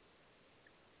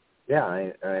 Yeah,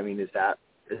 I mean, is that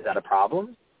a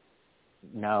problem?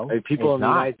 No, people in the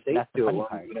United States That's do the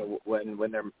it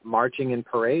when they're marching in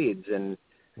parades and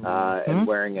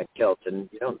wearing a kilt, and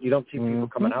you don't see people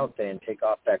coming out saying take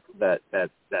off that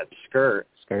skirt.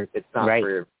 It's not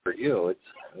for you.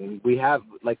 It's we have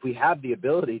the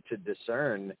ability to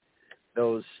discern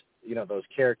those those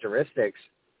characteristics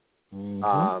and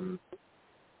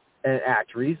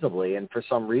act reasonably, and for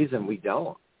some reason we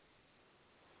don't.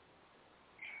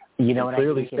 What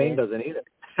clearly I think Spain doesn't either.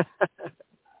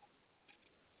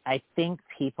 I think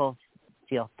people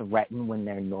feel threatened when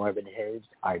their normatives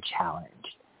are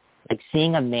challenged. Like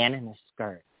seeing a man in a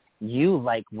skirt. You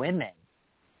like women,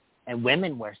 and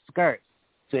women wear skirts.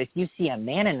 So if you see a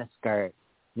man in a skirt,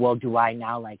 well, do I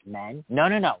now like men?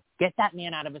 No. Get that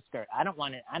man out of a skirt. I don't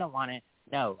want to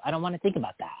think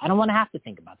about that. I don't want to have to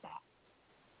think about that.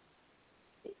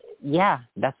 Yeah,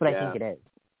 that's what I think it is.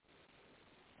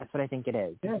 That's what I think it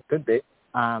is. Yeah, it could be.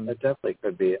 It definitely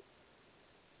could be.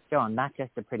 Joe, I'm not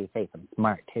just a pretty face. I'm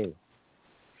smart, too.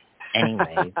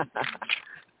 Anyways.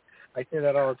 I say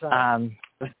that all the time.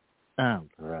 Oh,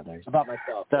 brothers. About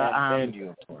myself. And you,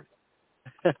 of course.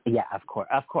 Yeah, of course.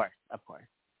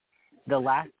 The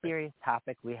last serious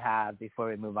topic we have before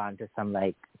we move on to some,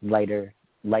 like, lighter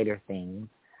things.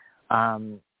 A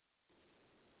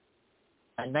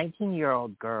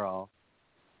 19-year-old girl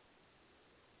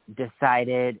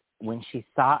decided when she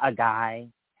saw a guy,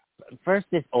 first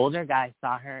this older guy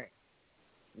saw her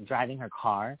driving her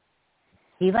car.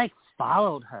 He, like,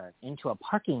 followed her into a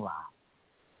parking lot,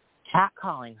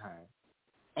 catcalling her.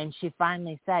 And she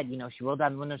finally said, she rolled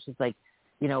down the window. She's like,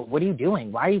 what are you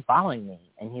doing? Why are you following me?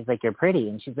 And he's like, you're pretty.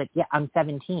 And she's like, yeah, I'm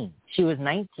 17. She was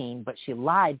 19, but she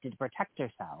lied to protect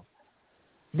herself.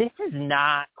 This is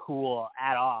not cool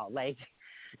at all. Like,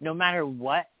 no matter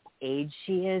what age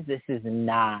she is, this is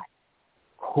not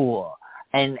cool.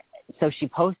 And so she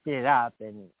posted it up,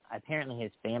 and apparently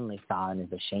his family saw and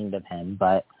is ashamed of him.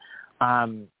 But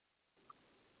the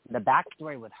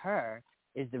backstory with her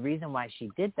is the reason why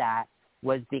she did that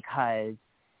was because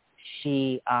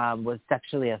she was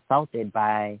sexually assaulted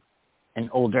by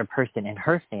an older person in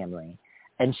her family.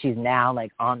 And she's now,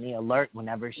 like, on the alert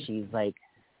whenever she's, like,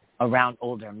 around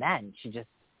older men.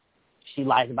 She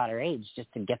lies about her age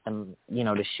just to get them,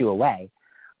 to shoo away.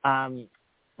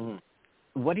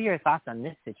 What are your thoughts on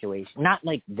this situation? Not,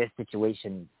 like, this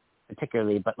situation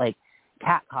particularly, but, like,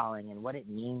 catcalling and what it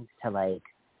means to, like,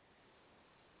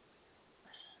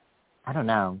 I don't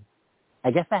know.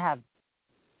 I guess I have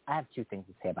 2 things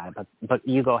to say about it, but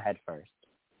you go ahead first.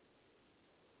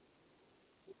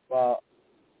 Well,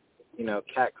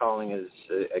 catcalling is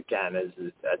a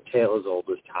tale as old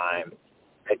as time.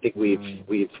 I think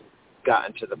we've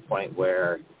gotten to the point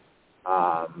where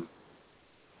a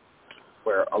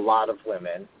lot of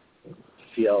women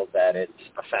feel that it's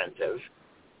offensive,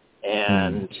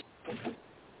 and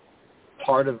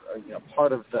part of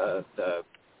the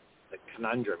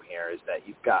conundrum here is that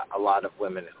you've got a lot of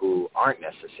women who aren't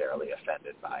necessarily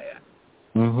offended by it.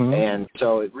 And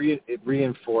so it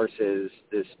reinforces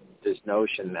this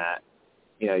notion that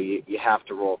you have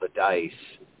to roll the dice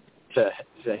to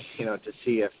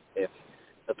see if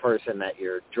the person that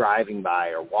you're driving by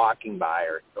or walking by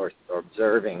or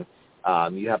observing,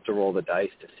 you have to roll the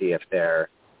dice to see if they're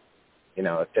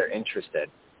interested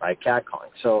by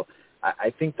catcalling. So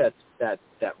I think that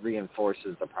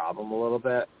reinforces the problem a little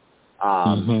bit.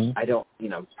 I don't,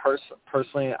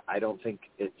 personally, I don't think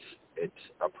it's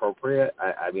appropriate.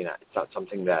 I mean, it's not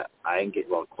something that I engage.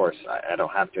 Well, of course, I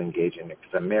don't have to engage in it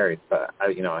because I'm married. But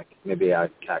maybe I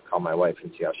can't call my wife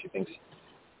and see how she thinks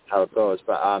how it goes.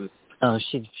 But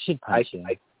she'd punch you.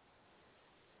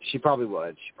 She probably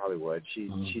would.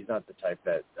 She's not the type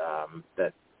that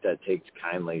takes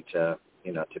kindly to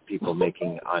people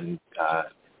making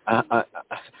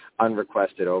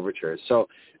unrequested overtures. So.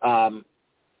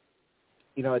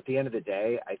 At the end of the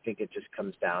day, I think it just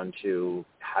comes down to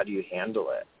how do you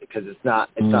handle it, because it's not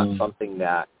something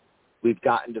that we've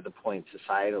gotten to the point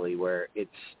societally where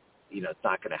it's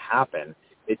not going to happen.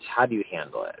 It's how do you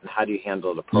handle it, and how do you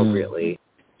handle it appropriately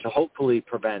to hopefully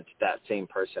prevent that same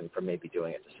person from maybe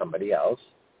doing it to somebody else.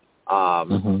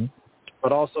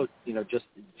 But also, just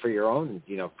for your own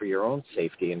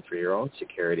safety and for your own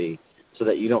security, so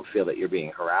that you don't feel that you're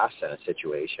being harassed in a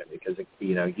situation, because,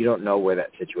 you don't know where that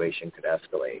situation could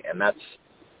escalate. And that's,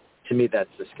 to me, that's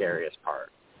the scariest part.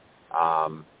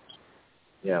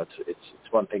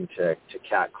 It's one thing to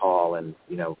catcall and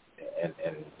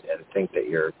think that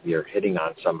you're hitting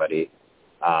on somebody,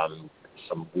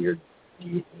 some weird,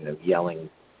 yelling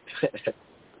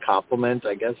compliment,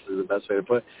 I guess is the best way to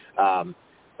put it.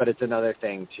 But it's another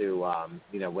thing to,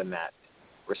 when that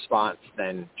response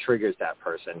then triggers that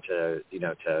person to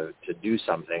do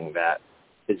something that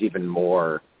is even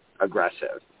more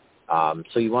aggressive.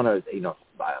 So you want to,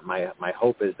 my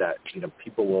hope is that,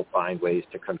 people will find ways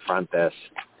to confront this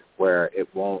where it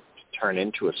won't turn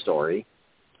into a story,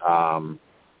 and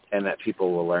that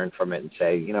people will learn from it and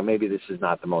say, maybe this is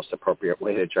not the most appropriate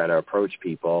way to try to approach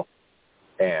people.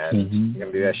 And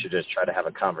maybe I should just try to have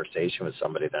a conversation with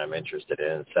somebody that I'm interested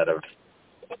in instead of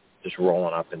just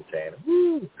rolling up and saying,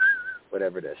 woo,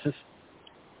 whatever it is.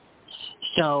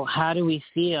 So how do we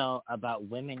feel about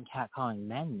women catcalling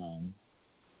men then?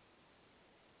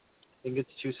 I think it's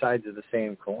 2 sides of the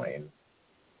same coin.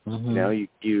 You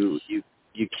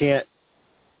can't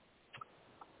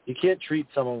treat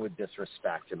someone with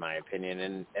disrespect, in my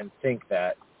opinion, and think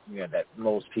that that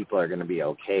most people are going to be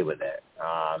okay with it.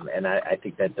 And I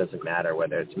think that doesn't matter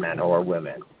whether it's men or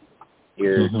women.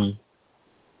 You're,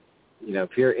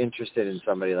 if you're interested in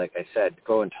somebody, like I said,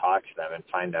 go and talk to them and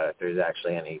find out if there's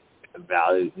actually any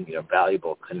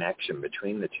valuable connection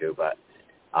between the two. But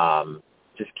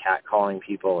just catcalling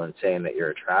people and saying that you're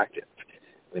attractive,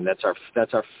 I mean, that's our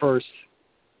first.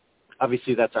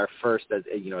 Obviously, that's our first, as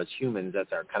humans.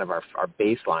 That's our kind of our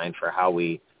baseline for how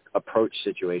we approach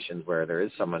situations where there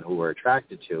is someone who we're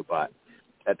attracted to. But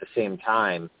at the same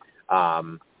time, I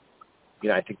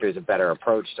think there's a better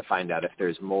approach to find out if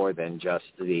there's more than just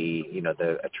the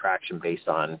attraction based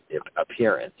on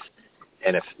appearance.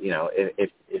 And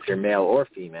if you're male or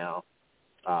female,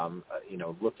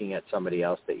 looking at somebody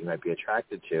else that you might be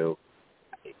attracted to,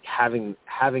 having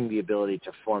the ability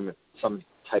to form some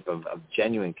type of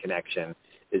genuine connection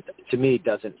is, to me,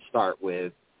 doesn't start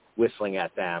with whistling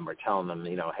at them or telling them,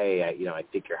 hey, I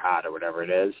think you're hot or whatever it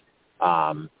is.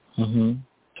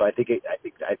 So I think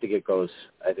it goes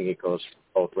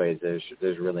both ways. There's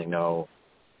really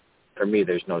for me,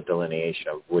 there's no delineation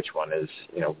of which one is,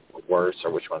 worse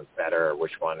or which one's better or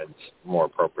which one is more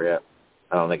appropriate.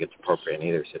 I don't think it's appropriate in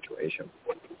either situation.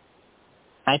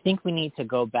 I think we need to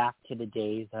go back to the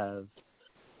days of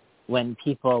when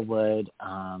people would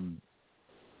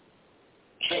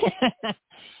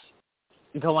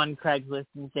go on Craigslist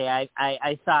and say,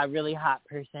 I saw a really hot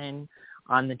person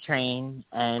on the train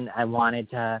and I wanted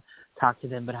to talk to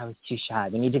them, but I was too shy.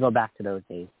 We need to go back to those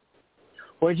days.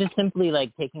 Or just simply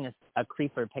like taking a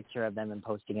creeper picture of them and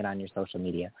posting it on your social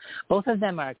media. Both of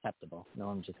them are acceptable. No,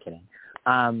 I'm just kidding.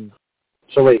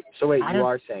 So wait, you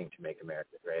are saying to make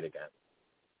America great again?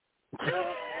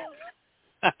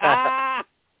 I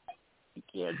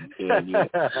can't stand you.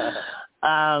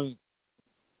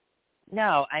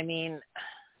 No, I mean,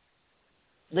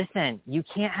 listen, you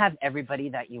can't have everybody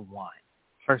that you want,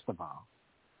 first of all.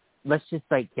 Let's just,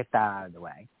 get that out of the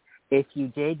way. If you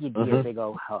did, you'd be a big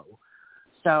old hoe.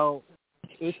 So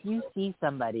if you see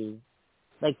somebody,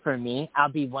 for me,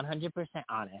 I'll be 100%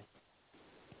 honest.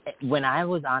 When I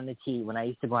was on the T, when I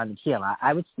used to go on the T a lot,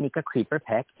 I would sneak a creeper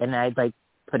pic, and I'd,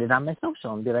 put it on my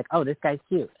social and be like, oh, this guy's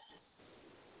cute.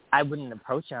 I wouldn't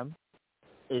approach him.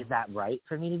 Is that right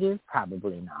for me to do?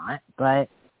 Probably not. But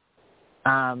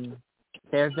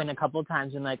there have been a couple of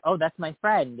times when oh, that's my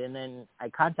friend. And then I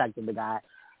contacted the guy.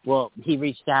 Well, he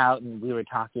reached out and we were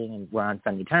talking and we're on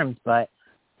friendly terms. But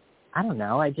I don't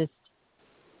know.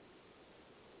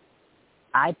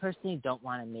 I personally don't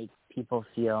want to make people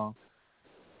feel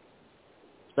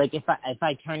if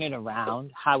I turn it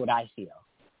around, how would I feel?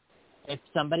 If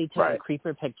somebody took a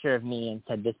creeper picture of me and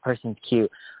said, this person's cute,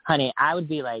 honey, I would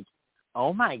be like,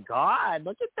 oh, my God,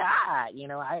 look at that.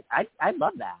 I'd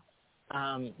love that.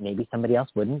 Maybe somebody else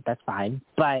wouldn't. That's fine.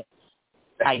 But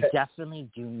I definitely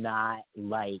do not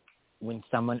like when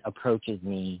someone approaches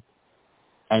me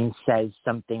and says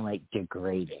something,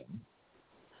 degrading.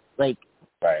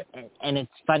 And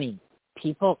it's funny.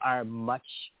 People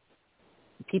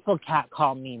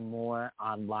catcall me more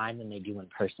online than they do in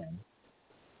person.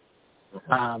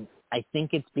 I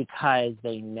think it's because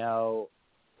they know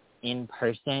in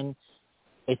person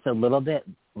it's a little bit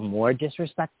more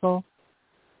disrespectful,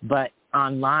 but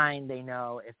online they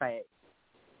know if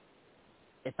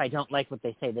I don't like what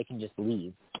they say, they can just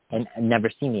leave and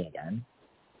never see me again.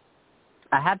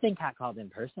 I have been catcalled in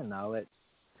person though. It's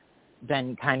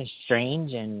been kind of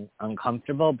strange and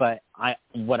uncomfortable, but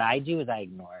what I do is I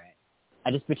ignore it.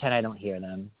 I just pretend I don't hear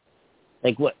them.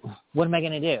 What am I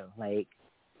gonna do?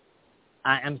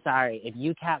 I'm sorry. If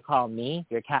you catcall me,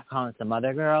 you're catcalling some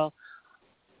other girl,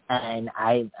 and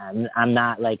I'm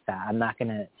not like that. I'm not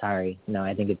gonna. Sorry, no.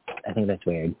 I think that's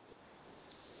weird.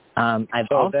 I have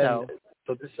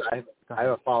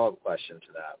a follow-up question to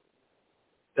that.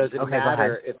 Does it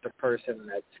matter if the person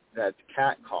that's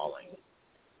catcalling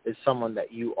is someone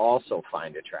that you also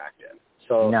find attractive?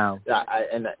 So no.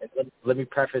 Let me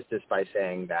preface this by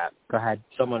saying that go ahead.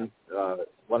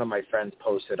 One of my friends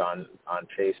posted on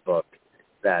Facebook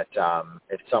that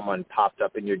if someone popped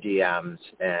up in your DMs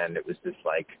and it was this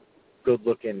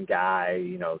good-looking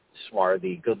guy,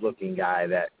 swarthy, good-looking guy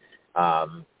that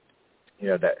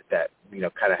that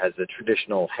kind of has the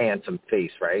traditional handsome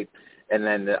face, right? And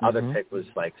then the other pic was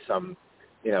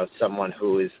someone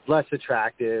who is less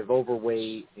attractive,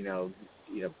 overweight,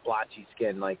 blotchy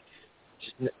skin,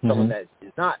 just someone that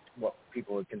is not what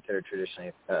people would consider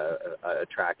traditionally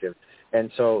attractive.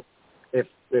 And so if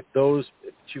those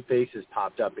two faces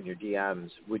popped up in your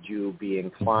DMs, would you be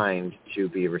inclined to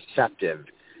be receptive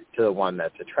to the one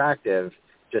that's attractive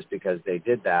just because they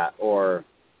did that, or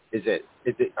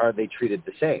are they treated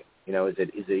the same? Is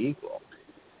it equal?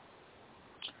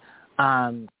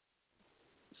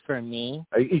 For me,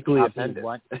 are you equally I'll offended?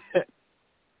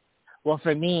 Well,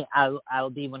 for me, I'll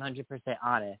be 100%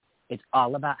 honest. It's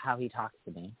all about how he talks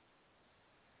to me.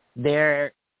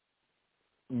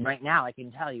 Right now, I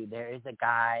can tell you, there is a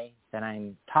guy that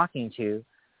I'm talking to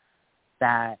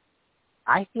that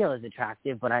I feel is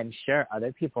attractive, but I'm sure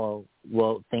other people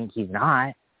will think he's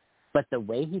not. But the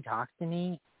way he talks to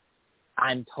me,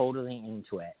 I'm totally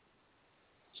into it.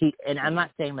 And I'm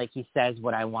not saying like he says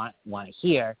what I want to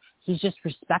hear. He's just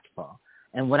respectful.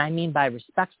 And what I mean by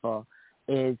respectful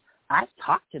is I've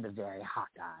talked to the very hot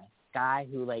guy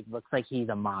who like looks like he's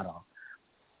a model.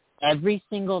 Every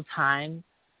single time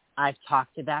I've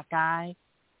talked to that guy,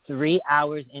 3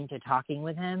 hours into talking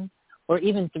with him, or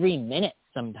even 3 minutes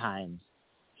sometimes,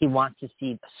 he wants to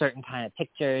see certain kind of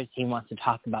pictures. He wants to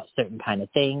talk about certain kind of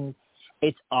things.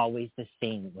 It's always the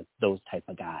same with those type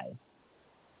of guys.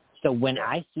 So when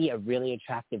I see a really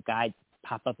attractive guy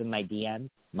pop up in my DMs,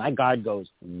 my guard goes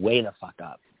way the fuck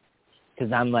up.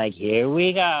 Because I'm like, here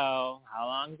we go. How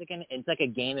long is it going to... It's like a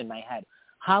game in my head.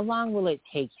 How long will it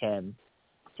take him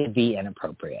to be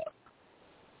inappropriate?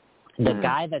 The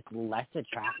guy that's less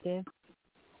attractive,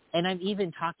 and I'm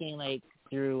even talking like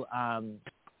through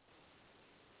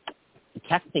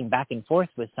texting back and forth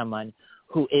with someone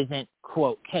who isn't,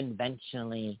 quote,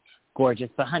 conventionally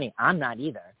gorgeous. But, honey, I'm not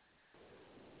either.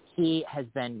 He has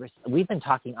been, we've been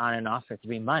talking on and off for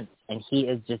 3 months, and he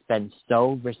has just been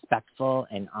so respectful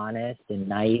and honest and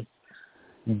nice.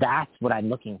 That's what I'm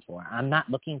looking for. I'm not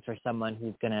looking for someone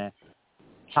who's going to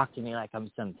talk to me like I'm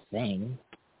something.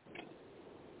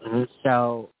 Mm-hmm.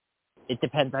 So it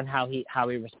depends on how he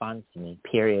responds to me,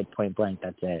 period, point blank.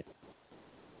 That's it.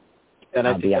 And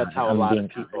I think that's how a lot of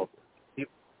people...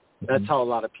 That's how a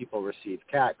lot of people receive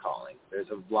catcalling. There's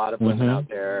a lot of women out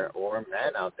there or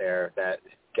men out there that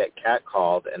get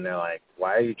catcalled, and they're like,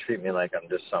 why are you treating me like I'm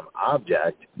just some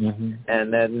object?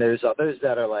 And then there's others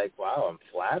that are like, wow, I'm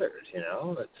flattered, you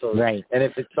know? So, right. And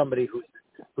if it's somebody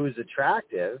who's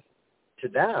attractive to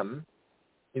them,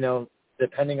 you know,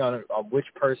 depending on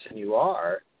which person you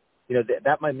are, you know,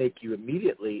 that might make you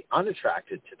immediately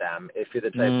unattracted to them if you're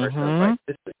the type of person that's like,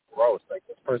 this is gross. Like,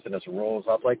 this person just rolls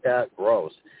up like that,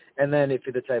 gross. And then if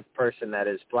you're the type of person that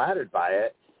is flattered by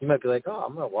it, you might be like, oh,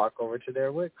 I'm going to walk over to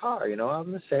their car. You know, I'm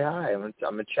going to say hi. I'm going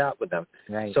to chat with them.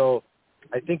 Right. So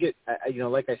I think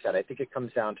like I said, I think it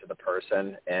comes down to the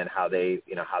person and how they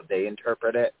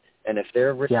interpret it. And if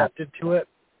they're receptive to it,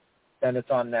 then it's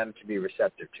on them to be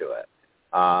receptive to it.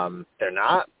 They're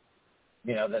not,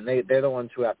 you know, then they're the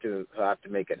ones who have to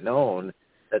make it known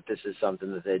that this is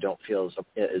something that they don't feel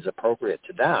is appropriate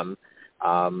to them.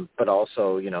 But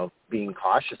also, you know, being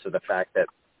cautious of the fact that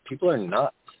people are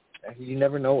nuts. You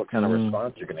never know what kind of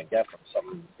response you're going to get from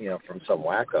some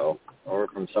wacko or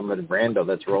from some rando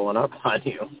that's rolling up on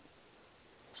you.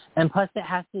 And plus, it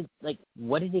has to, like,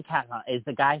 what is he catcall? Is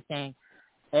the guy saying,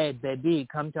 hey, baby,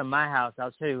 come to my house,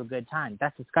 I'll show you a good time?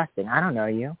 That's disgusting. I don't know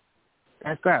you.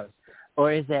 That's gross.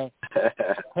 Or is it,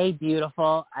 hey,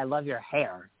 beautiful, I love your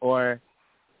hair? Or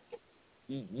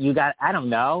you got, I don't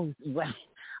know.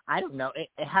 I don't know. It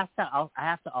has to. I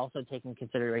have to also take in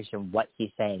consideration what he's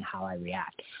saying, how I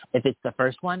react. If it's the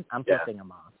first one, I'm flipping him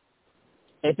off.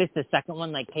 If it's the second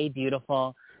one, like, hey,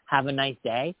 beautiful, have a nice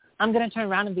day, I'm going to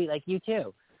turn around and be like, you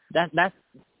too. That's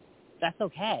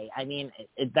okay. I mean,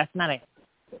 that's not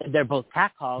they're both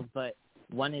catcalls, but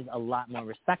one is a lot more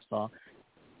respectful.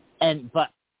 But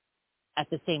at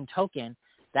the same token,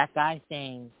 that guy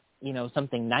saying, you know,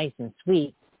 something nice and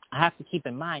sweet, I have to keep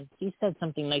in mind, he said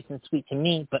something nice and sweet to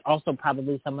me, but also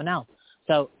probably someone else.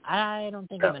 So I don't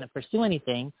think I'm going to pursue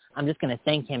anything. I'm just going to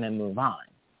thank him and move on.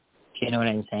 Do you know what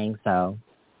I'm saying? So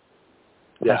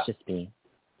that's just me.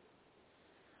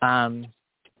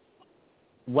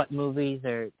 What movies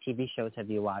or TV shows have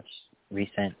you watched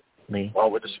recently?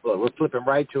 Well, we're flipping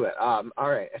right to it. All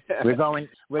right. we're going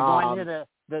to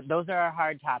the those are our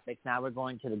hard topics. Now we're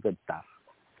going to the good stuff.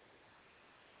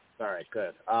 All right,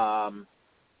 good.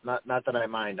 Not that I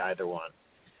mind either one.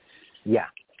 Yeah,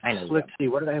 I know. Let's see.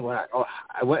 What did I watch? Oh,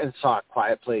 I went and saw A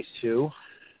Quiet Place 2.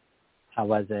 How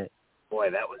was it? Boy,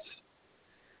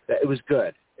 it was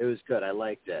good. It was good. I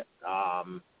liked it.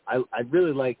 I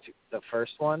really liked the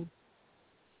first one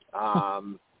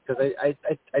because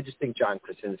I just think John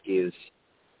Krasinski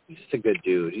he's just a good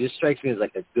dude. He just strikes me as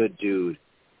like a good dude.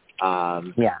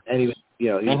 And he was, you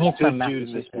know, he's a good dude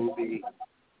in this movie.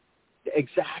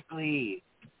 Exactly.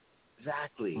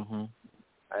 Mm-hmm.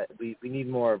 We need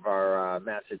more of our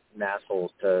massive massholes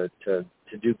to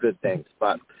do good things.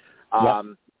 But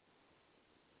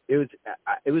it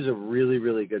was a really,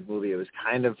 really good movie. It was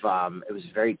kind of it was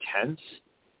very tense,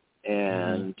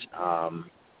 and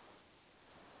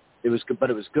It was good, but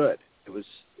it was good. It was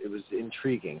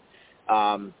intriguing.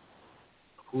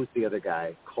 Who was the other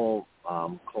guy? Cole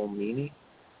Meany,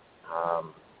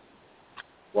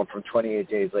 one from 28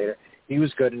 Days Later. He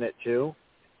was good in it too.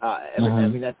 I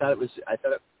mean, I thought it was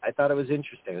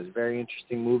interesting. It was a very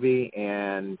interesting movie,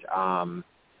 and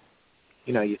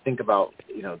you think about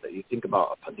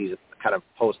these kind of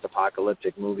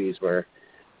post-apocalyptic movies where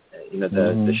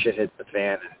the shit hits the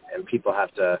fan and people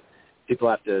have to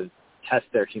test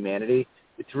their humanity.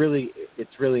 It's really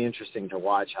interesting to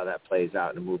watch how that plays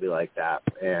out in a movie like that,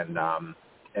 and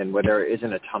where there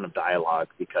isn't a ton of dialogue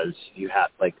because you have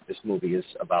this movie is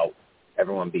about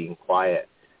everyone being quiet,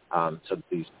 so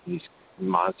these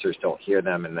monsters don't hear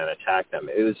them and then attack them.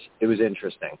 It was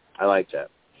interesting. I liked it.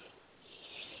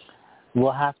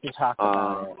 We'll have to talk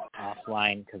about it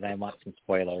offline because I want some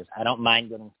spoilers. I don't mind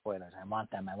getting spoilers. I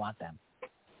want them.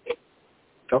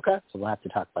 Okay. So we'll have to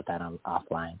talk about that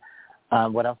offline.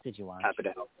 What else did you watch? Happy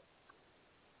to help.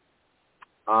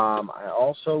 I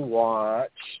also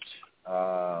watched.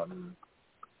 I'm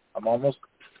almost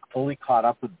fully caught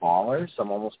up with Ballers. I'm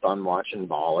almost done watching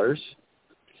Ballers.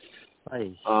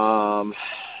 Nice.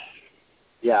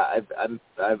 Yeah,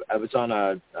 I was on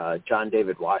a John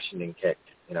David Washington kick.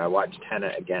 I watched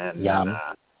Tenet again.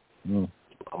 Yeah. And,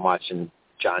 I'm watching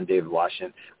John David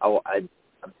Washington.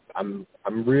 I'm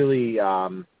really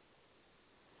I'm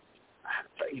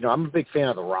a big fan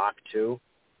of The Rock too.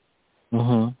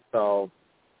 Mm-hmm. So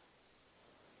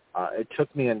it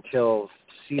took me until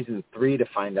season 3 to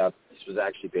find out this was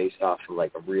actually based off of a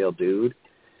real dude.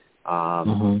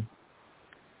 So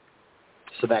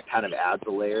that kind of adds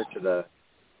a layer to the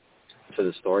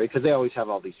story because they always have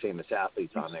all these famous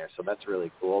athletes on there, so that's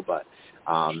really cool. But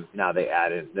now I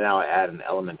add an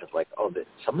element of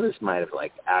some of this might have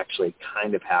actually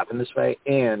kind of happened this way.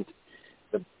 And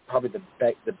probably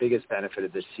the biggest benefit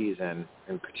of this season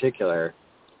in particular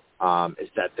is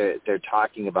that they're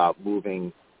talking about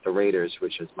moving the Raiders,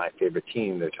 which is my favorite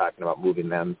team. They're talking about moving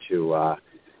them to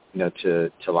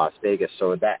Las Vegas.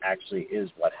 So that actually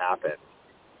is what happened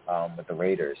with the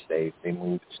Raiders. They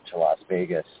moved to Las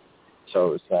Vegas.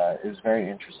 So it was very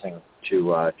interesting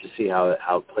to see how it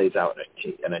plays out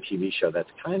in a TV show that's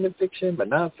kind of fiction but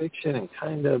not fiction and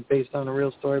kind of based on a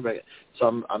real story. But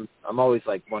so I'm always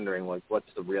wondering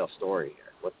what's the real story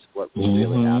here? What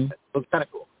really happened? So it's kind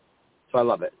of cool. So I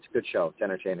love it. It's a good show. It's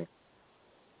entertaining.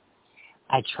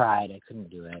 I tried. I couldn't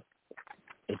do it.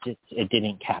 It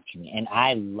didn't capture me. And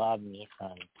I love me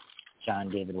some John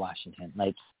David Washington.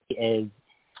 He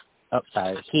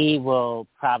will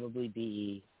probably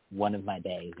be one of my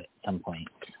bays at some point.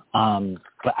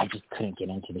 But I just couldn't get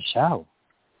into the show.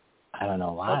 I don't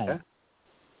know why. Okay.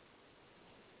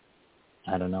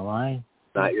 I don't know why.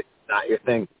 Not your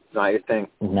thing. Not your thing.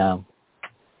 No.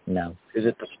 Is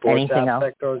it the sports Anything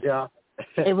aspect else? throws you off?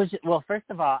 It was, well, first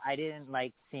of all, I didn't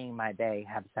like seeing my bae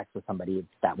have sex with somebody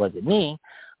that wasn't me.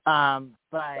 But all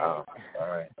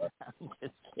right. I'm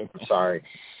just kidding. Sorry.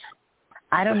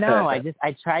 I don't know. I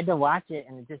tried to watch it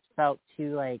and it just felt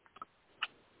too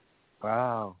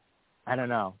bro. I don't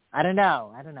know.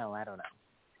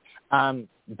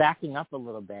 Backing up a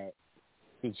little bit,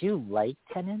 did you like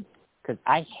Tenet? Because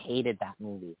I hated that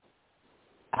movie.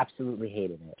 Absolutely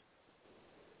hated it.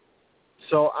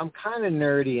 So I'm kind of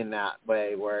nerdy in that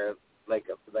way, where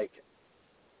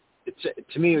it's,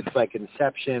 to me it's like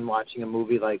Inception, watching a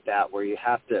movie like that, where it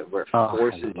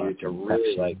forces you to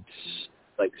really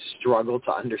struggle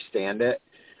to understand it.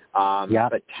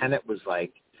 But Tenet was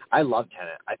I love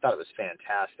Tenet. I thought it was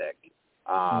fantastic.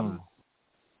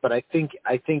 But I think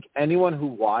anyone who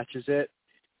watches it,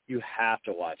 you have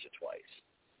to watch it twice.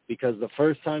 Because the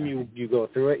first time you go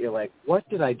through it, you're like, what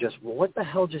the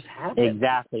hell just happened?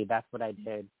 Exactly. That's what I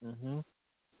did. Mm-hmm.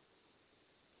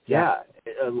 Yeah.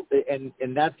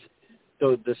 And that's,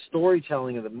 so the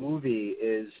storytelling of the movie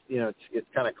is, it's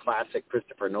kind of classic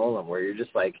Christopher Nolan, where you're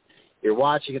just you're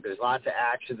watching it, there's lots of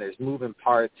action, there's moving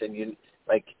parts, and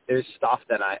there's stuff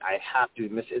that I have to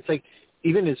miss. It's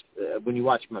even when you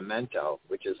watch Memento,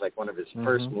 which is one of his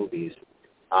first movies,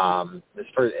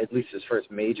 at least his first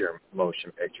major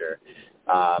motion picture.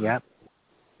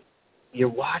 You're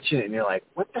watching it and you're like,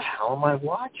 what the hell am I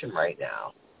watching right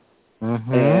now?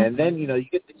 Mm-hmm. And then you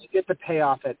get the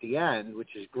payoff at the end,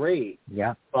 which is great.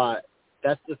 Yeah. But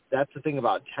that's the thing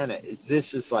about Tenet is this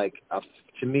is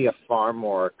to me a far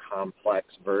more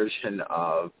complex version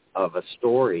of a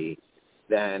story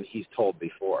than he's told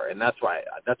before, and that's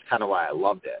kind of why I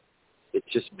loved it. It's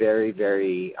just very,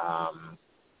 very.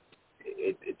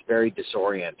 It's very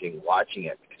disorienting watching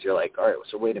it because you're like, all right,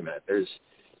 so wait a minute. There's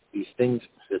these things,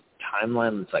 the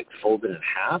timeline is folded in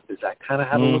half. Is that kind of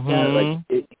how to look at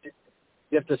it?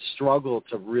 you have to struggle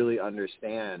to really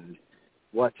understand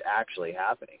what's actually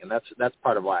happening, and that's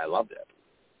part of why I loved it.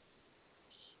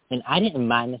 And I didn't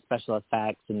mind the special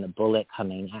effects and the bullet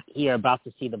coming. You're about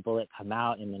to see the bullet come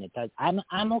out, and then it does.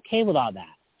 I'm okay with all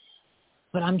that,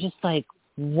 but I'm just like,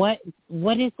 what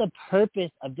is the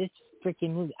purpose of this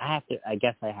freaking movie? I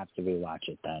guess I have to rewatch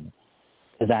it then,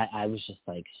 because I was just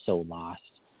like so lost.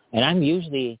 And I'm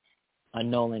usually a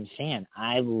Nolan fan.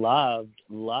 I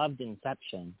loved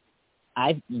Inception.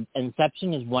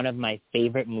 Inception is one of my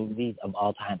favorite movies of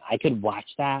all time. I could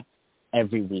watch that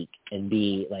every week and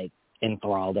be like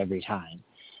enthralled every time.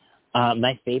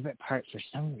 My favorite part, for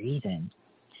some reason,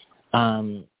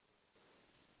 the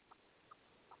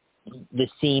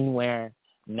scene where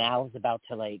Mal is about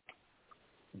to like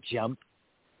jump,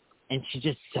 and she's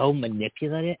just so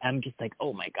manipulative. I'm just like,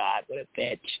 oh my God, what a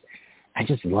bitch! I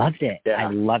just loved it. Yeah.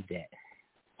 I loved it.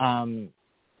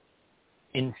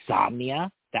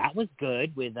 Insomnia, that was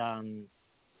good with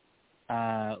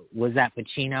was that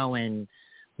Pacino and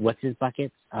what's his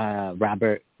buckets?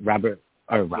 Robin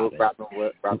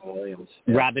Williams.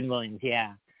 Yeah. Robin Williams,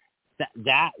 yeah.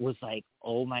 That was like,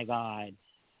 oh my God.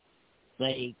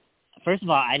 Like, first of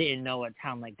all, I didn't know a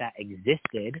town like that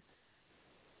existed.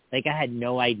 Like, I had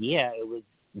no idea it was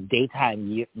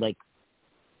daytime, like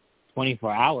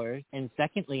 24 hours. And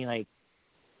secondly, like,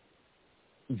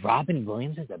 Robin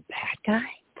Williams is a bad guy?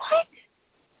 What?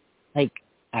 Like,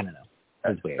 I don't know. It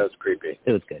was weird. That was creepy.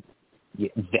 It was good. Yeah,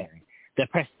 very. The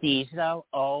Prestige, though,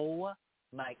 oh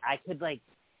my, I could like,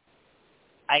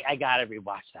 I gotta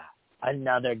rewatch that.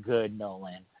 Another good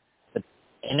Nolan. But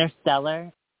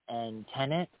Interstellar and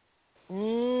Tenet,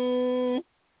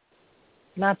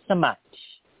 not so much.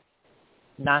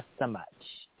 Not so much.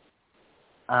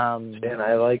 And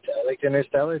I liked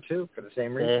Interstellar too for the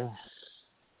same reason.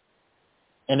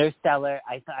 Interstellar,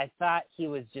 I thought he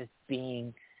was just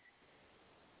being.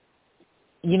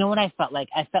 You know what I felt like?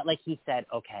 I felt like he said,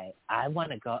 "Okay, I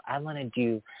want to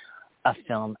do a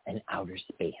film in outer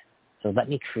space. So let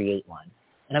me create one."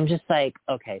 And I'm just like,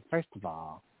 okay, first of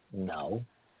all, no.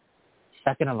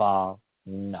 Second of all,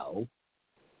 no.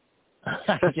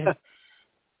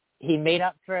 He made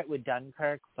up for it with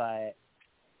Dunkirk, but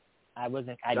I did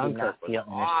not feel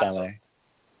Interstellar.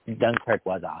 Awesome. Dunkirk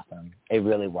was awesome. It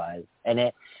really was. And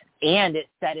it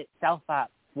set itself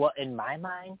up. Well, in my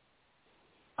mind,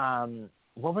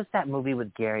 what was that movie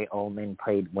with Gary Oldman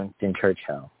played Winston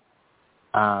Churchill?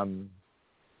 I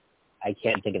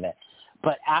can't think of it.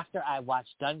 But after I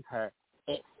watched Dunkirk,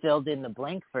 it filled in the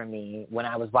blank for me when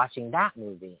I was watching that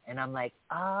movie. And I'm like,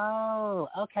 oh,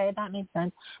 okay, that makes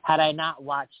sense. Had I not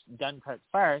watched Dunkirk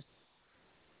first,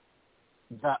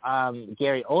 the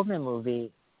Gary Oldman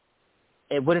movie,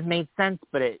 it would have made sense,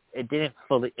 but it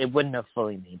wouldn't have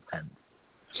fully made sense.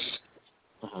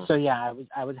 Uh-huh. So yeah,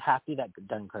 I was happy that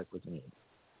Dunkirk was made.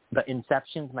 But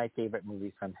Inception's my favorite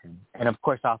movie from him. And of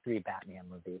course all three Batman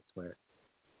movies were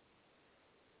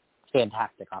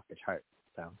fantastic, off the charts.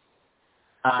 So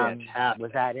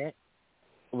was that it?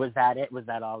 Was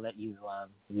that all that you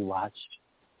watched?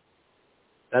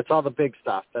 That's all the big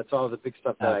stuff. That's all the big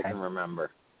stuff that I can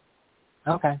remember.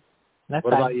 Okay. That's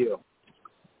what fine. About you?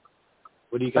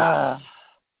 What do you got?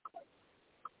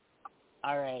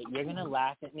 All right, you're going to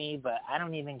laugh at me, but I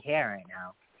don't even care right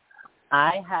now.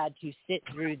 I had to sit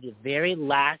through the very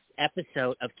last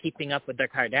episode of Keeping Up with the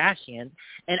Kardashians,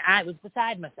 and I was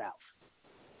beside myself.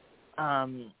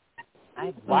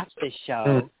 I've watched this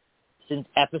show since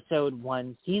episode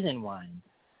 1, season 1,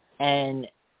 and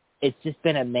it's just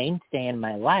been a mainstay in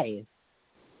my life.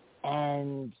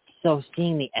 And so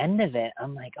seeing the end of it,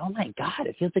 I'm like, oh my God,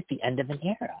 it feels like the end of an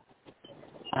era.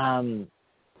 And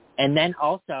then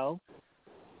also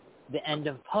the end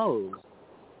of Pose.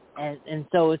 And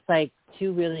so it's like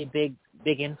two really big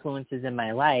influences in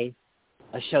my life,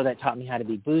 a show that taught me how to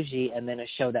be bougie and then a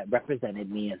show that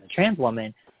represented me as a trans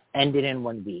woman, ended in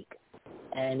 1 week.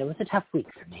 And it was a tough week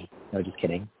for me. No, just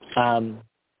kidding. No,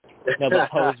 but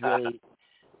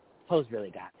Pose really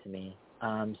got to me.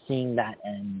 Seeing that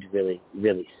end really,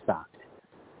 really sucked.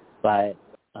 But,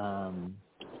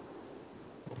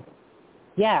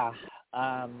 yeah.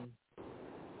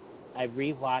 I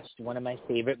rewatched one of my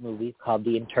favorite movies called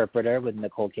The Interpreter with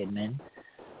Nicole Kidman,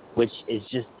 which is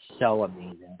just so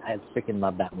amazing. I freaking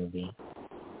love that movie.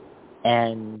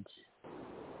 And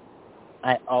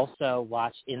I also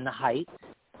watched In the Heights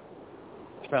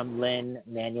from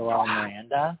Lin-Manuel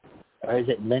Miranda. Or is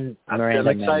it Lin Miranda?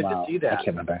 I'm excited to see that. I can't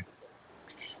remember.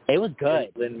 It was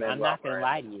good. I'm not going to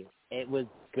lie to you. It was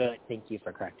good. Thank you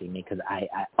for correcting me, because I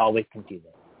always confuse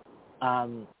it.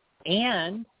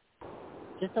 And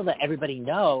just to let everybody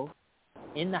know,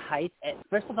 In the Heights,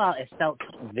 first of all, it felt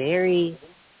very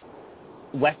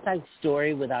West Side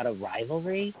Story without a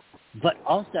rivalry, but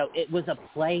also it was a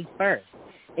play first.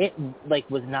 It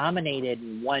was nominated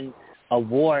and won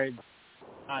awards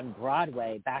on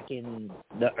Broadway back in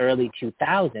the early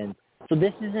 2000s. So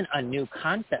this isn't a new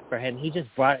concept for him. He just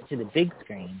brought it to the big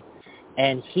screen,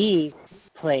 and he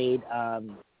played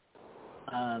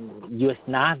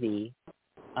Yusnavi.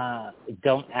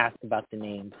 Don't ask about the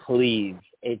name, please.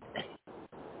 It's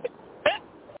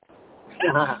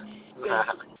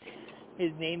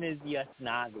his name is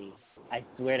Yusnavi. I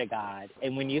swear to God.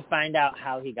 And when you find out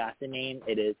how he got the name,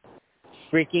 it is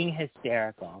freaking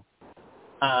hysterical.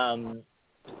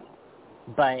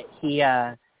 But he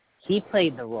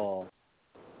played the role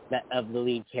of the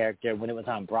lead character when it was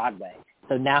on Broadway.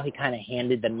 So now he kind of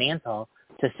handed the mantle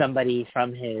to somebody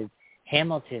from his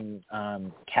Hamilton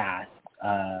cast,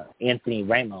 Anthony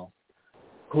Ramos,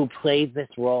 who plays this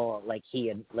role like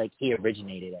he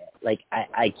originated it. Like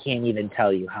I can't even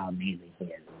tell you how amazing he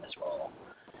is in this role.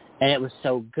 And it was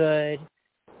so good.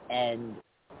 And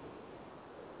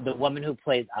the woman who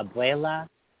plays Abuela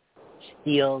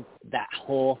steals that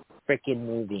whole freaking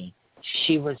movie.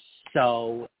 She was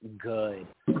so good.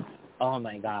 Oh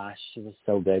my gosh, she was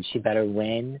so good. She better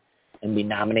win and be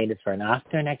nominated for an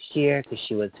Oscar next year because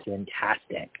she was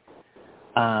fantastic.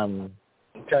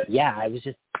 Okay. Yeah,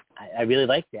 I really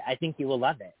liked it. I think you will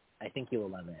love it.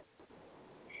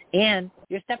 And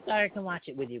your stepdaughter can watch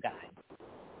it with you guys.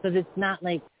 Because it's not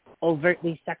like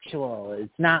overtly sexual.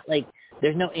 It's not like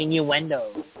there's no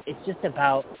innuendo. It's just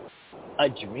about a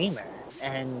dreamer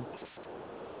and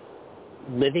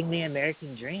living the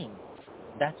American dream.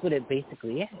 That's what it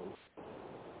basically is.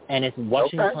 And it's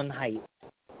Washington Heights.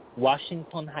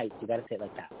 Washington Heights. You got to say it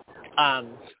like that. All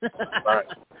right.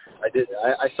 I did.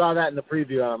 I saw that in the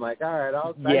preview. And I'm like, all right,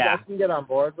 I can get on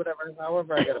board.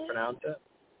 However I got to pronounce it.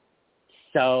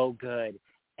 So good.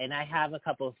 And I have a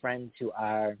couple of friends who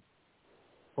are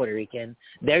Puerto Rican.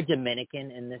 They're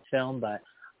Dominican in this film, but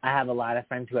I have a lot of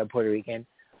friends who are Puerto Rican.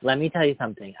 Let me tell you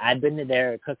something. I've been to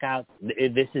their cookouts.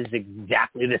 This is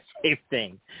exactly the same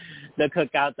thing. The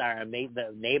cookouts are amazing.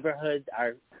 The neighborhoods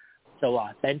are so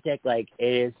authentic. Like,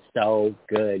 it is so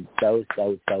good. So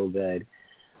good.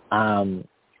 And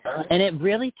it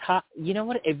really taught, you know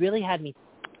what? It really had me,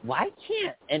 why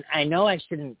can't, and I know I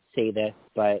shouldn't say this,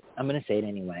 but I'm going to say it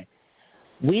anyway.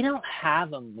 We don't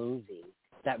have a movie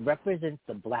that represents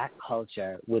the Black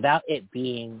culture without it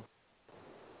being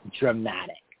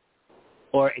dramatic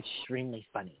or extremely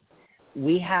funny.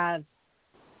 We have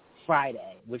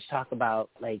Friday, which talk about,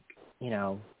 like, you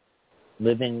know,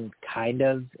 living kind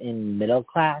of in middle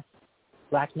class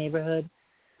Black neighborhood,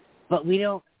 but we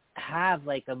don't have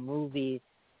like a movie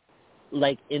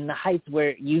like In the Heights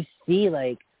where you see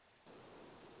like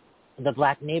the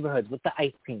Black neighborhoods with the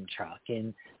ice cream truck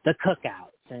and the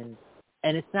cookouts, and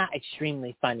it's not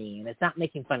extremely funny and it's not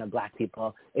making fun of Black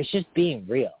people. It's just being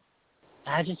real.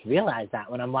 I just realized that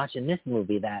when I'm watching this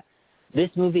movie, that this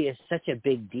movie is such a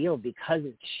big deal because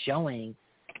it's showing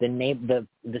the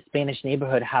Spanish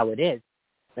neighborhood how it is.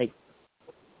 Like,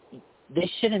 this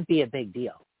shouldn't be a big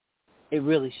deal. It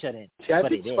really shouldn't. See, I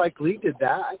think Spike Lee did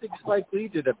that. I think Spike Lee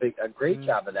did a great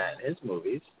job of that in his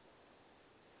movies.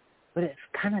 But it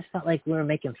kind of felt like we were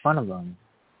making fun of them.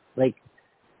 Like,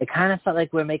 it kind of felt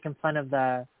like we were making fun of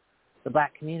the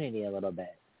Black community a little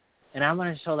bit. And I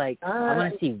want to show, like, I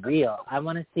want to see real. I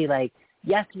want to see, like,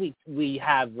 yes, we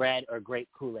have red or grape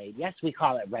Kool-Aid. Yes, we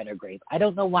call it red or grape. I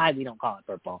don't know why we don't call it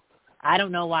purple. I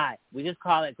don't know why. We just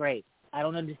call it grape. I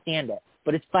don't understand it.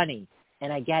 But it's funny,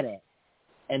 and I get it.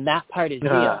 And that part is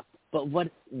real. But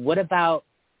what about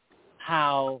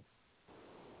how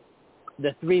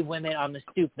the three women on the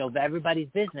stoop know everybody's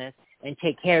business and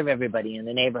take care of everybody in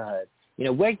the neighborhood? You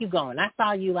know, where you going? I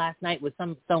saw you last night with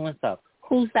some so-and-so.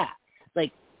 Who's that?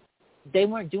 Like, they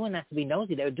weren't doing that to be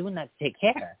nosy. They were doing that to take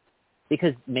care.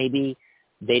 Because maybe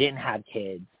they didn't have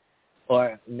kids,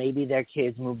 or maybe their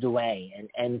kids moved away,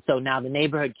 and so now the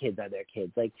neighborhood kids are their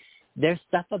kids. Like, there's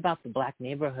stuff about the Black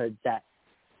neighborhoods that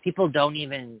people don't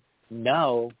even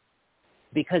know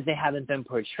because they haven't been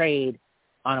portrayed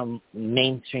on a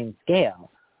mainstream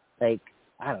scale. Like,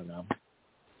 I don't know.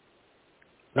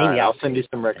 Maybe I'll send you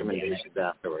some recommendations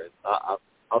afterwards. I'll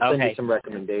send you some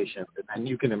recommendations, and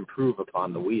you can improve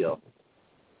upon the wheel.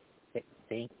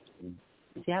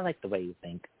 See, I like the way you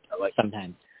think. I like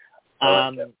sometimes.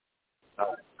 All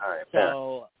right.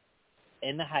 So,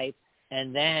 In the Heights,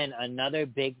 and then another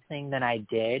big thing that I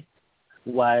did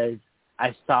was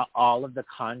I saw all of the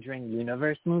Conjuring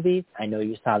Universe movies. I know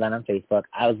you saw that on Facebook.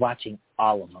 I was watching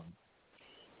all of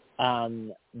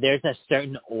them. There's a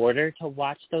certain order to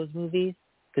watch those movies.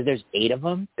 because there's 8 of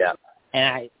them. Yeah.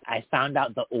 And I found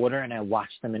out the order and I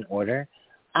watched them in order.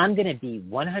 I'm going to be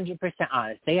 100%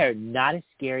 honest. They are not as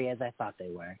scary as I thought they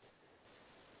were.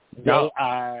 They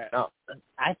are. No.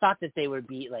 I thought that they would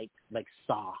be like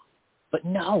Saw. But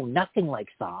no, nothing like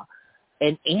Saw.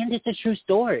 And it's a true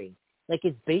story. Like,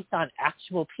 it's based on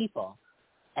actual people.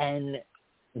 And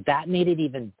that made it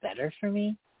even better for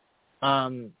me.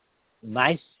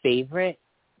 My favorite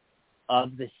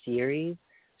of the series,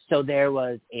 so there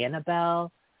was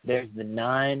Annabelle, there's The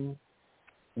Nun,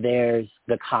 there's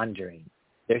The Conjuring.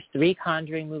 There's 3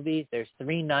 Conjuring movies, there's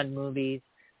 3 Nun movies,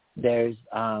 there's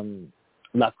La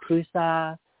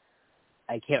Cruza,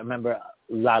 I can't remember,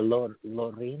 La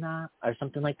Lorena or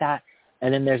something like that.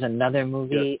 And then there's another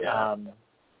movie, The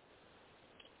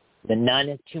Nun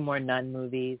is 2 more Nun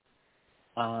movies.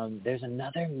 There's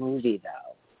another movie,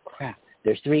 though. Crap.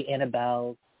 There's 3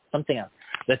 Annabelle, something else.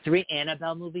 The 3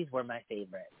 Annabelle movies were my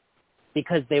favorite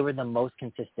because they were the most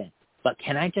consistent. But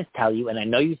can I just tell you, and I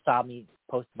know you saw me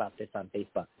post about this on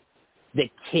Facebook, the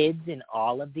kids in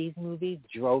all of these movies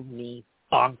drove me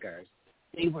bonkers.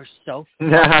 They were so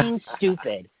fucking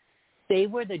stupid. They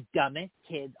were the dumbest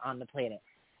kids on the planet.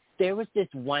 There was this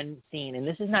one scene, and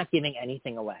this is not giving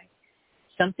anything away.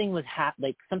 Something was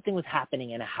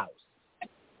happening in a house,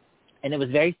 and it was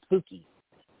very spooky.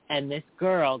 And this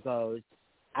girl goes,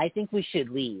 I think we should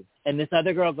leave. And this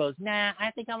other girl goes, nah,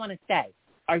 I think I want to stay.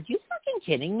 Are you fucking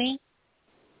kidding me?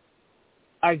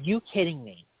 Are you kidding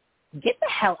me? Get the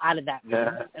hell out of that room.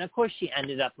 Yeah. And, of course, she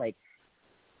ended up, like,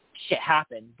 shit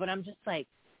happened. But I'm just like,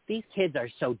 these kids are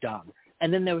so dumb.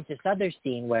 And then there was this other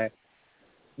scene where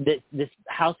this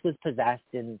house was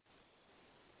possessed, and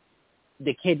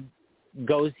the kid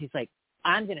goes, he's like,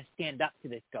 I'm going to stand up to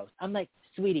this ghost. I'm like,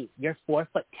 sweetie, you're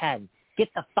 4'10". Get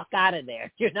the fuck out of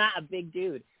there. You're not a big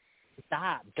dude.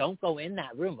 Stop. Don't go in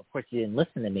that room. Of course, he didn't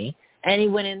listen to me. And he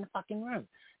went in the fucking room.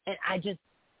 And I just,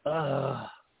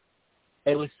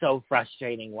 it was so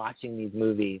frustrating watching these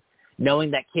movies,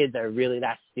 knowing that kids are really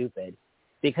that stupid.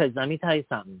 Because let me tell you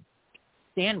something.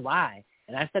 Understand why,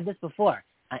 and I've said this before,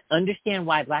 I understand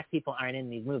why black people aren't in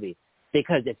these movies.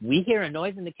 Because if we hear a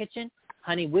noise in the kitchen,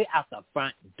 honey, we're out the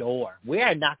front door. We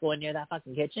are not going near that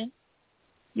fucking kitchen.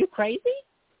 You crazy?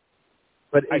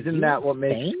 But isn't that what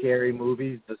makes the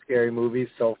scary movies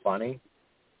so funny?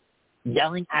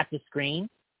 Yelling at the screen?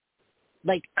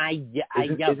 Like, I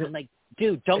yelled. I'm like,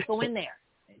 dude, don't go in there.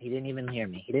 And he didn't even hear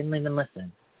me. He didn't even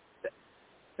listen.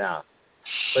 No.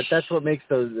 But that's what makes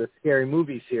the scary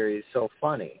movie series so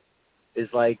funny. Is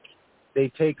like they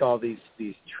take all these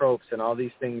tropes and all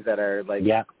these things that are like,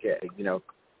 you know,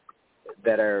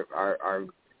 that are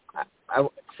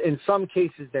in some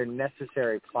cases they're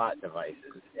necessary plot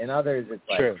devices. In others, it's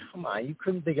like, True. Come on, you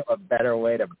couldn't think of a better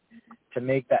way to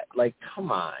make that. Like, come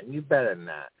on, you better than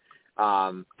that.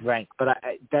 Right. But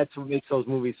that's what makes those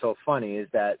movies so funny is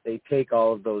that they take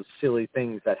all of those silly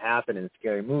things that happen in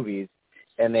scary movies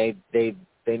and they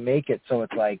make it so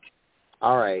it's like,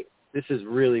 all right, this is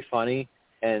really funny,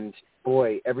 and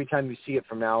boy, every time you see it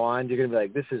from now on, you're gonna be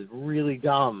like, this is really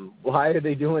dumb. Why are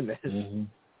they doing this? Mm-hmm.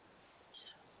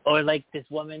 Or like this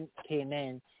woman came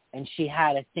in and she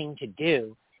had a thing to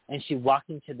do, and she walked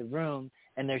into the room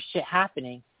and there's shit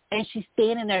happening, and she's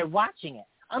standing there watching it.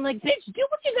 I'm like, bitch, do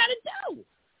what you gotta do.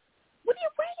 What are you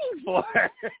waiting for?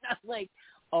 And I'm like,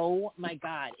 oh my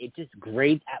God, it just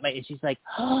grates at my, and she's like,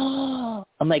 oh,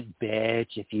 I'm like,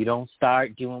 bitch, if you don't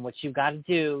start doing what you gotta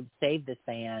do to save this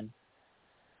fan.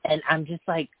 And I'm just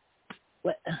like,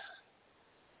 what?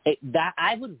 That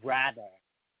I would rather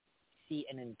see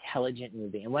an intelligent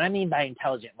movie. And what I mean by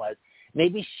intelligent was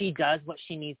maybe she does what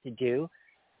she needs to do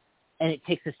and it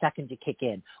takes a second to kick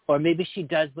in. Or maybe she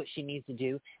does what she needs to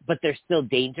do, but there's still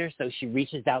danger, so she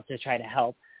reaches out to try to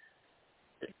help.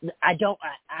 I don't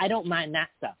mind that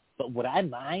stuff. But what I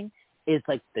mind is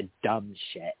like the dumb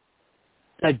shit.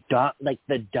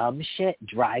 The dumb shit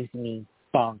drives me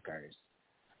bonkers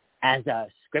as a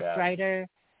scriptwriter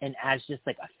and as just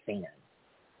like a fan.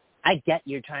 I get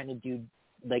you're trying to do,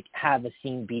 like, have a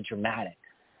scene be dramatic.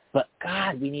 But,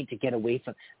 God, we need to get away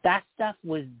from that stuff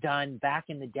was done back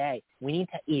in the day. We need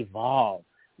to evolve.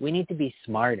 We need to be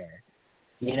smarter.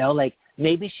 You know, like,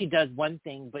 maybe she does one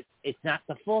thing, but it's not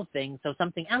the full thing, so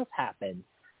something else happens.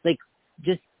 Like,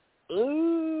 just,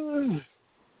 it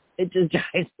just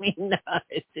drives me nuts.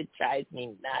 It drives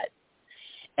me nuts.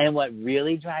 And what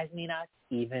really drives me nuts,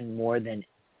 even more than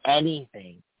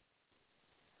anything,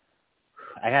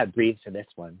 I got to breathe for this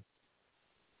one.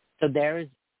 So there is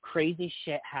crazy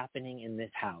shit happening in this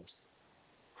house.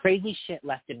 Crazy shit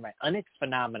left and right. Unixed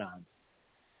phenomenon.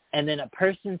 And then a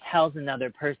person tells another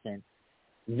person,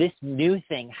 this new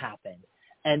thing happened.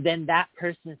 And then that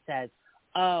person says,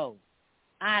 oh,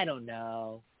 I don't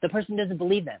know. The person doesn't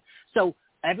believe them. So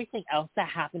everything else that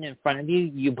happened in front of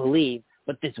you, you believe,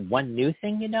 but this one new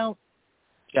thing you know,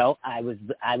 Joe, I was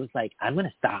like, I'm going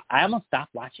to stop. I almost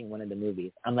stopped watching one of the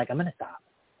movies. I'm like, I'm going to stop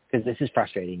because this is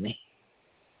frustrating me.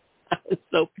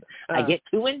 I get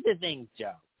too into things,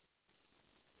 Joe.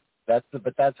 But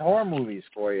that's horror movies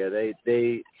for you.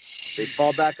 They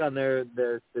fall back on their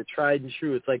tried and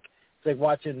true. It's like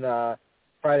watching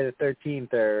Friday the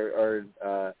 13th or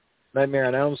Nightmare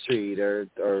on Elm Street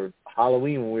or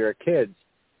Halloween when we were kids.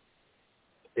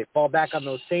 They fall back on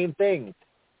those same things.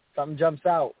 Something jumps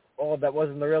out. Oh, that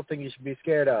wasn't the real thing you should be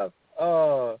scared of.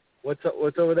 Oh, what's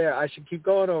over there? I should keep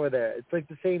going over there. It's like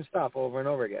the same stuff over and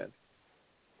over again.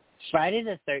 Friday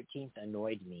the 13th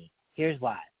annoyed me. Here's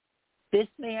why. This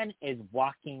man is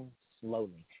walking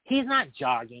slowly. He's not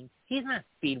jogging. He's not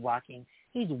speed walking.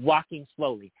 He's walking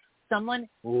slowly. Someone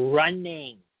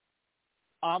running.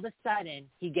 All of a sudden,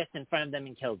 he gets in front of them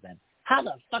and kills them. How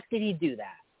the fuck did he do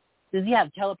that? Does he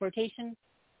have teleportation?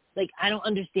 Like, I don't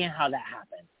understand how that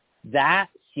happened. That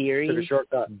series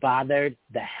bothered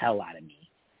the hell out of me.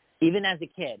 Even as a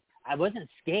kid, I wasn't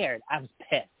scared. I was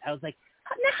pissed. I was like,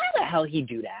 how the hell he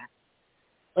do that?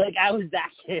 Like, I was that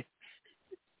kid.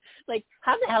 Like,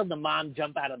 how the hell did the mom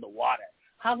jump out of the water?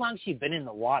 How long she been in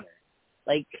the water?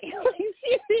 Like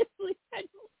seriously,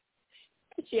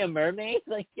 is she a mermaid?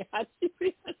 Like, how'd she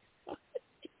been in the water?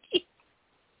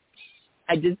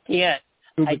 I just can't.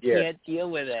 Scuba gear. Can't deal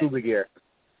with it. Scuba gear.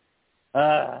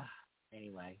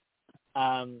 Anyway.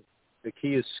 The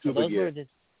key is scuba gear.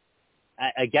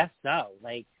 I guess so.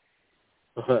 Like,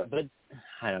 but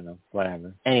I don't know.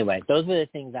 Whatever. Anyway, those were the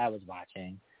things I was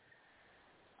watching.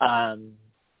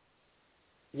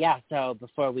 Yeah, so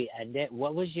before we end it,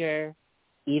 what was your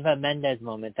Eva Mendes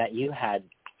moment that you had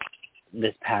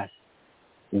this past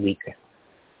week?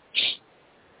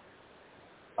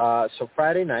 So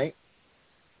Friday night,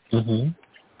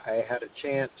 I had a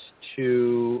chance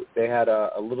they had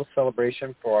a little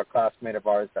celebration for a classmate of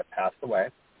ours that passed away.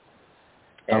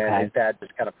 And his dad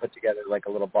just kind of put together like a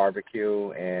little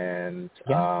barbecue, and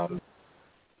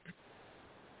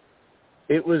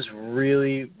it was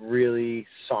really, really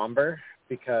somber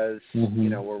because, you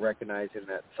know, we're recognizing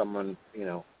that someone,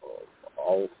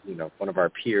 one of our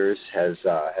peers has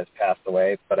passed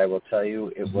away. But I will tell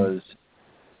you, it was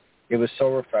so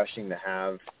refreshing to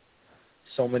have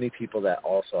so many people that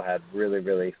also had really,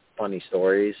 really funny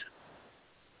stories,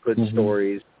 good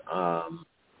stories,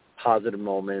 positive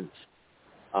moments.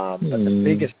 But the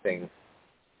biggest thing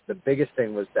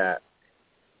was that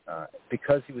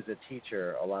because he was a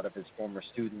teacher, a lot of his former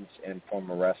students and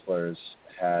former wrestlers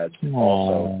had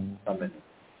also come in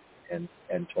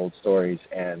and told stories.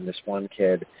 And this one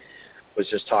kid was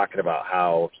just talking about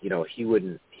how, you know, he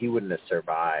wouldn't have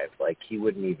survived, like he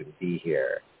wouldn't even be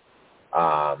here.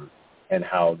 And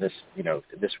how this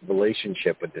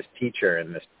relationship with this teacher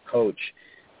and this coach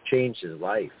changed his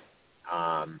life.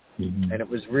 And it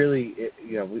was really,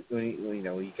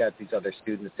 we got these other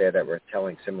students there that were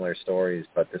telling similar stories,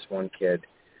 but this one kid,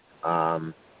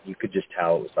 you could just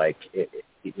tell it was like,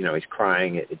 he's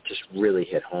crying. It just really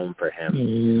hit home for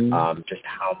him. Just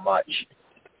how much,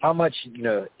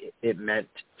 it meant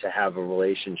to have a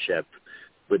relationship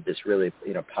with this really,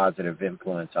 positive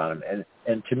influence on him.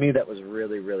 And to me, that was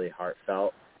really, really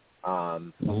heartfelt.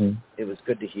 It was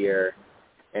good to hear.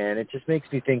 And it just makes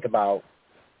me think about,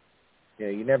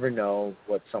 you never know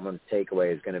what someone's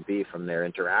takeaway is going to be from their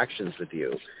interactions with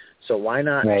you. So why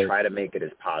not try to make it as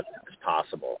positive as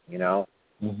possible?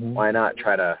 Why not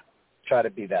try to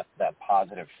be that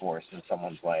positive force in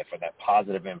someone's life, or that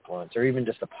positive influence, or even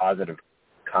just a positive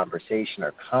conversation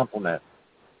or compliment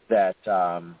that,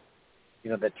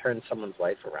 that turns someone's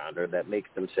life around, or that makes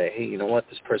them say, hey, you know what,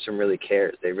 this person really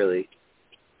cares. They really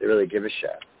give a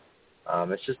shit.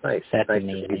 It's just nice. That's it's nice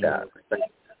amazing. to see that.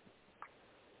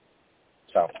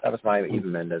 So that was my Eva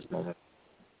Mendes moment.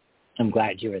 I'm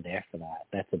glad you were there for that.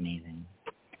 That's amazing.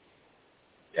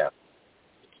 Yeah.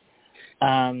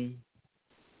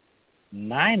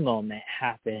 My moment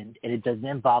happened, and it doesn't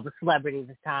involve a celebrity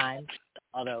this time,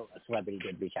 although a celebrity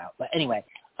did reach out. But anyway,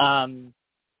 I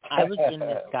was in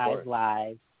this guy's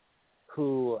live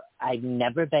who I'd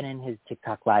never been in his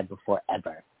TikTok live before,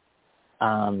 ever.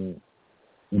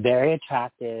 Very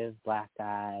attractive black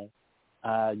guy.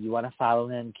 You want to follow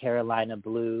him, Carolina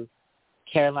Blue.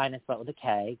 Carolina spelled with a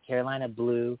K. Carolina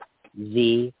Blue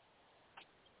Z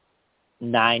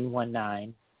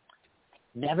 919.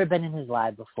 Never been in his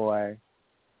live before.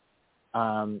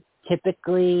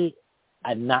 Typically,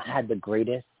 I've not had the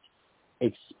greatest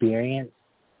experience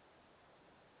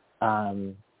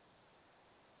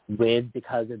with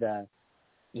because of the,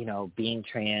 being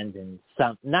trans, and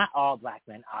some, not all black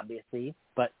men, obviously,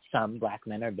 but some black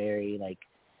men are very, like,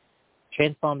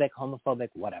 transphobic, homophobic,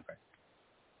 whatever.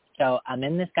 So I'm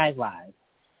in this guy's live,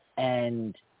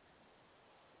 and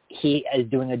he is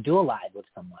doing a dual live with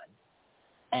someone,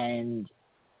 and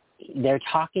they're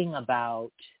talking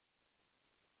about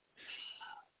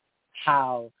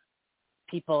how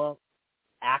people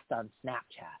act on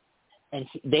Snapchat. And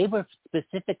they were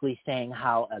specifically saying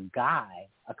how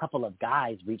a couple of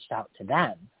guys reached out to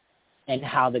them, and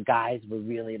how the guys were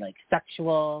really, like,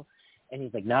 sexual. And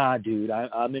he's like, nah, dude,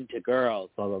 I'm into girls,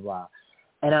 blah, blah, blah.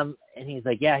 And he's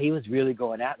like, yeah, he was really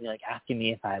going at me, like, asking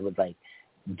me if I would, like,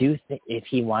 if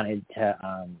he wanted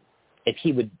to, if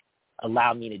he would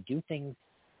allow me to do things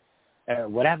or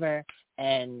whatever.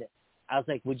 And I was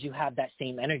like, would you have that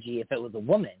same energy if it was a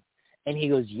woman? And he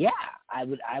goes, yeah, I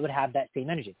would have that same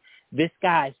energy. This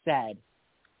guy said,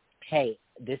 hey,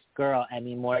 this girl,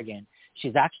 Emmy Morgan,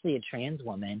 she's actually a trans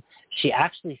woman. She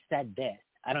actually said this.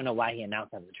 I don't know why he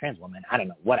announced I was a trans woman. I don't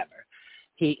know, whatever.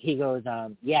 He goes,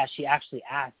 yeah, she actually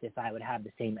asked if I would have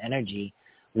the same energy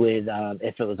with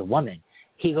if it was a woman.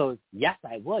 He goes, yes,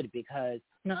 I would, because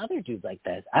other dudes like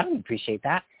this, I don't appreciate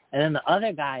that. And then the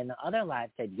other guy in the other live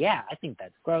said, yeah, I think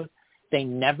that's gross. They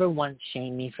never once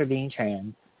shamed me for being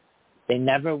trans. They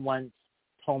never once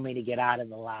told me to get out of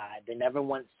the live. They never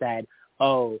once said,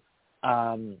 oh,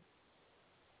 I'm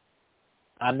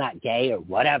not gay or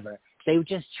whatever. They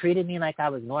just treated me like I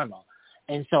was normal.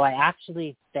 And so I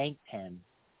actually thanked him.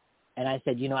 And I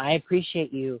said, I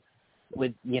appreciate you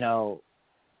with,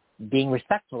 being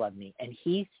respectful of me. And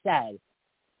he said,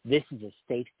 this is a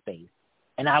safe space.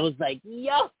 And I was like,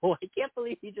 yo, I can't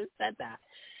believe he just said that.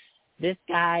 This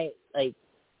guy, like,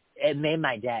 it made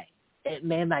my day. It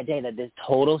made my day that this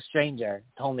total stranger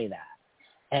told me that.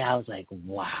 And I was like,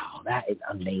 wow, that is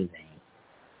amazing.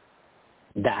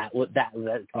 That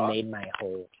made my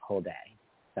whole day.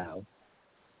 So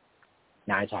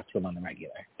now I talk to him on the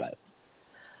regular. But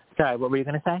sorry, what were you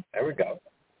going to say? There we go.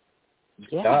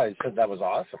 Yeah. No, I said that was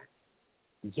awesome.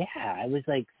 Yeah, I was,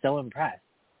 like, so impressed.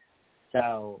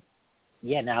 So,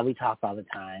 yeah, now we talk all the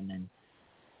time, and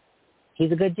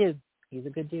he's a good dude.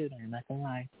 I'm not going to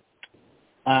lie.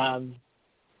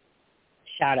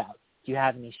 Shout-outs. Do you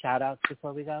have any shout-outs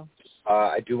before we go?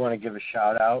 I do want to give a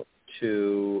shout-out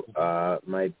to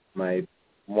my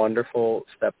wonderful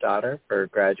stepdaughter for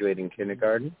graduating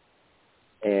kindergarten,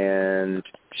 and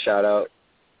shout-out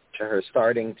to her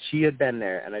starting. She had been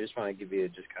there, and I just want to give you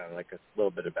just kind of like a little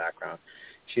bit of background.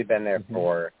 She had been there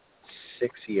for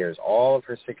 6 years, all of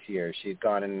her 6 years. She'd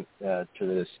gone in to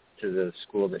the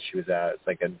school that she was at. It's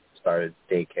like started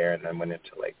daycare and then went into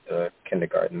like the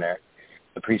kindergarten there,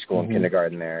 the preschool and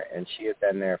kindergarten there. And she had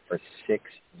been there for 6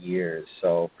 years.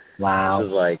 So wow, this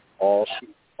was like all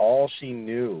she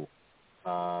knew.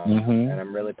 And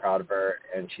I'm really proud of her.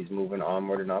 And she's moving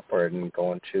onward and upward and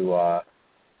going to a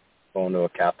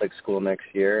Catholic school next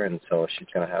year. And so she's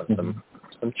going to have some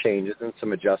changes and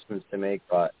some adjustments to make,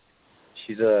 but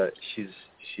she's a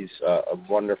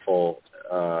wonderful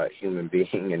human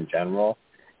being in general,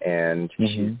 and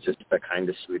she's just the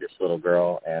kindest, sweetest little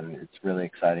girl, and it's really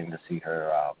exciting to see her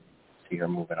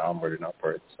moving onward and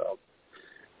upward. So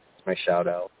it's my shout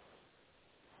out.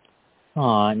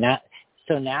 Aw,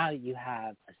 now you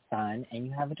have a son and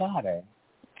you have a daughter.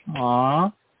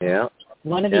 Aw. Yeah.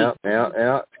 One of each. Yeah.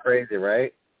 It's crazy,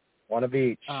 right? One of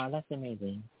each. Oh, that's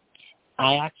amazing.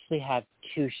 I actually have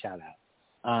two shout-outs.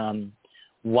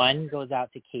 One goes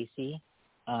out to Casey,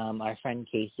 our friend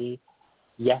Casey.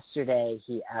 Yesterday,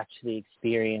 he actually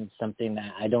experienced something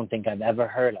that I don't think I've ever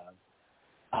heard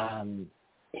of.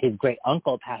 His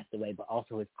great-uncle passed away, but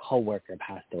also his coworker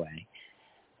passed away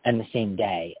on the same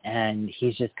day. And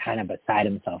he's just kind of beside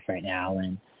himself right now.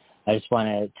 And I just want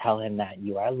to tell him that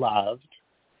you are loved.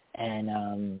 And,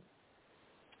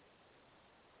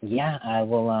 I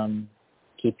will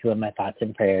keep you in my thoughts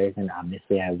and prayers. And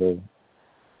obviously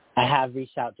I have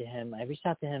reached out to him. I reached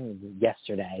out to him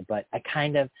yesterday, but I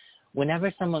kind of,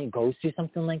 whenever someone goes through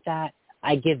something like that,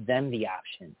 I give them the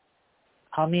option.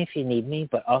 Call me if you need me,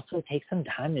 but also take some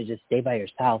time to just stay by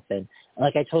yourself. And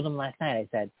like I told him last night, I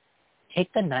said,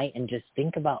 take the night and just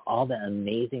think about all the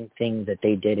amazing things that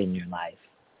they did in your life.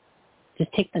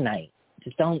 Just take the night.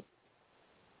 Just don't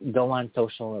go on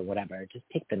social or whatever. Just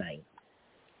take the night.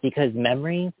 Because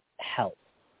memories help.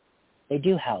 They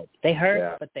do help. They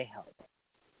hurt, but they help.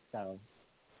 So,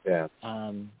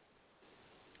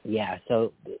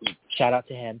 so shout out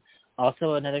to him.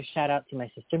 Also, another shout out to my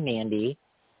sister Mandy.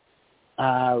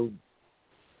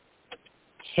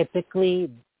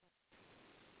 Typically,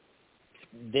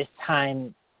 this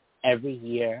time every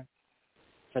year,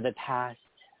 for the past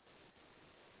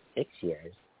 6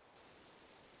 years.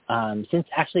 Since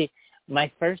actually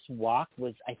my first walk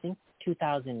was, I think,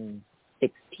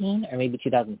 2016 or maybe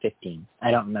 2015.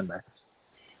 I don't remember.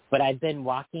 But I've been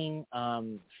walking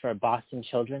for Boston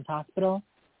Children's Hospital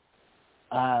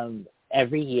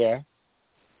every year.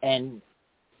 And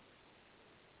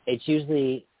it's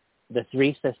usually the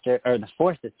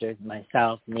four sisters,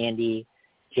 myself, Mandy,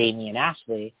 Jamie, and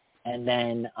Ashley, and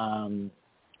then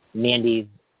Mandy's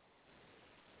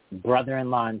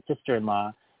brother-in-law and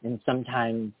sister-in-law, and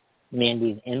sometimes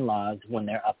Mandy's in-laws when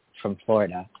they're up from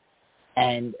Florida,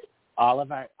 and all of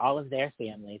their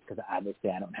families, because obviously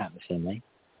I don't have a family,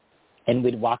 and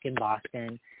we'd walk in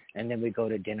Boston, and then we'd go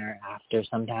to dinner after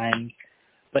sometimes.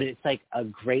 But it's like a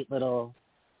great little.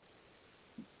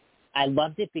 I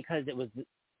loved it because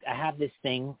I have this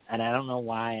thing, and I don't know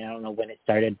why, and I don't know when it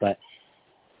started, but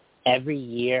every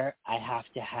year I have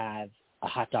to have a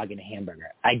hot dog and a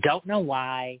hamburger. I don't know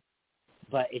why,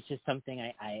 but it's just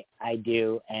something I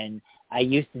do, and I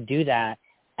used to do that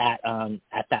at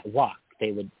that walk.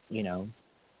 They would,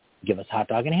 give us a hot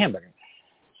dog and a hamburger.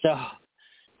 So I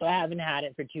haven't had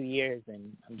it for 2 years,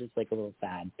 and I'm just like a little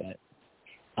sad, but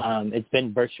it's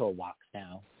been virtual walks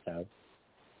now, so.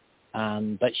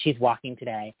 But she's walking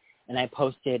today, and I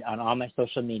posted on all my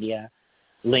social media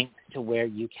links to where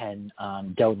you can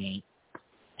donate.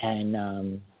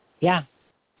 And, yeah.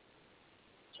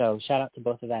 So shout out to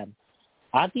both of them.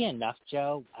 Oddly enough,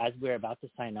 Joe, as we're about to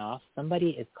sign off,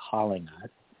 somebody is calling us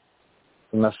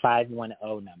from a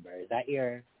 510 number. Is that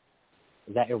your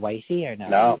wifey or no?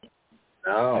 No.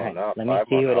 Right, No. let me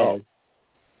see who it is.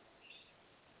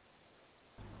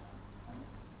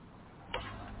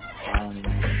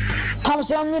 Thomas,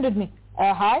 you unmuted me.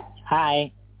 Hi?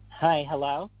 Hi,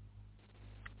 hello?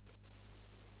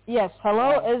 Yes,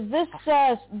 hello. Is this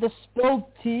the spilled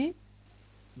tea?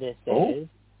 This Oh. is.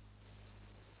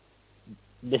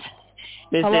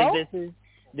 Hello?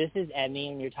 This is Emmy,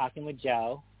 and you're talking with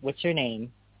Joe. What's your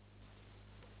name?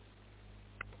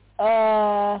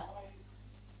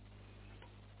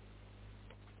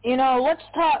 Let's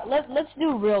talk. Let's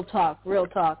do real talk. Real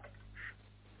talk.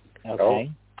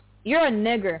 Okay. You're a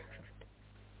nigger.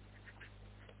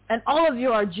 And all of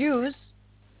you are Jews.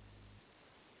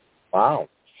 Wow.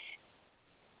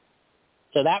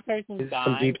 So that person's This is gone.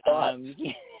 some deep thoughts.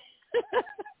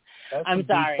 That's I'm some deep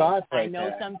sorry. thoughts I right know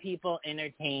there. some people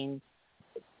entertain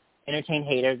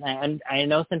haters, and I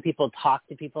know some people talk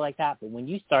to people like that. But when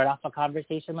you start off a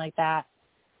conversation like that,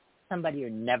 somebody you're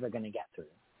never going to get through.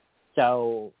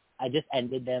 So I just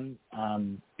ended them.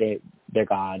 They're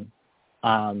gone.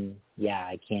 Yeah,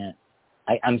 I can't.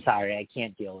 I'm sorry. I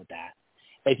can't deal with that.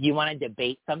 But if you want to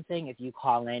debate something, if you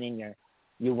call in and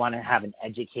you want to have an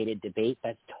educated debate,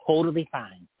 that's totally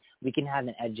fine. We can have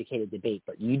an educated debate,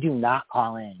 but you do not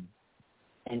call in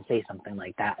and say something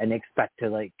like that and expect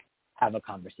to have a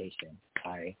conversation.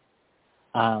 Sorry.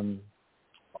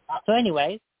 So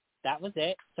anyways, that was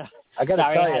it. So I got to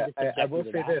sorry tell I had you, to subject I will you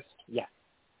to say that. this. Yeah.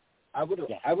 I would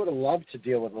have loved to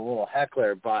deal with a little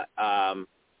heckler, but come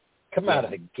out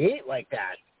of the gate like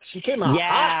that. She came out hot.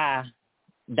 Yeah.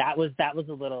 That was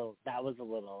a little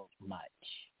much.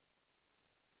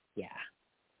 Yeah.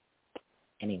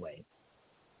 Anyway.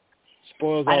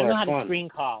 Spoils I all don't know our how fun. to screen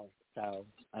calls, so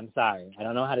I'm sorry. I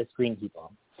don't know how to screen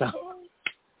people. So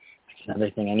that's another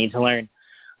thing I need to learn.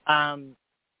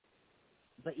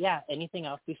 But yeah, anything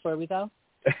else before we go?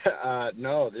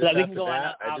 No, So that we can after go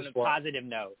that, on a positive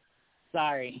note.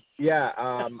 Sorry. Yeah,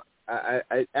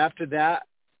 I after that,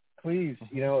 please,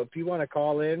 if you want to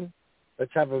call in,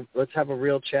 let's have a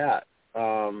real chat.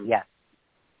 Yeah.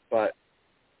 But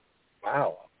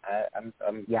wow, I'm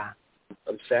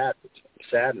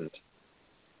saddened.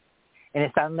 And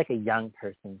it sounded like a young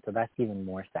person, so that's even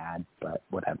more sad. But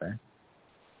whatever.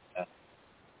 Yeah.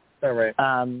 All right.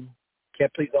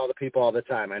 Can't please all the people all the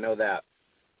time. I know that.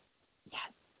 Yeah.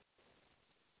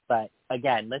 But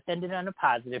again, let's end it on a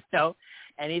positive note.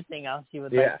 Anything else you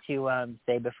would like to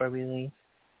say before we leave?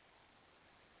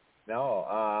 No.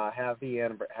 Happy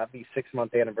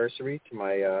 6-month anniversary to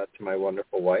my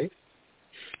wonderful wife.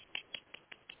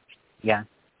 Yeah.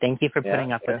 Thank you for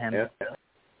putting up with him.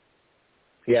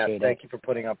 Yeah. Thank you for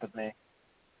putting up with me.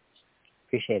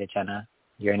 Appreciate it, Jenna.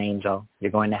 You're an angel.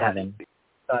 You're going to heaven.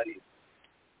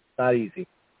 Not easy.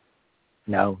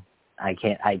 No, I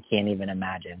can't even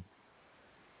imagine.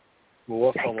 Well,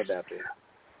 what fun would that be?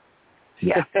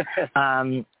 Yeah.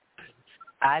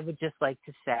 I would just like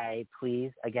to say,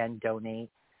 please, again, donate.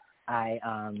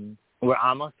 We're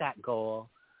almost at goal.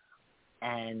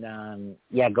 And,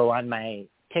 go on my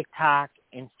TikTok,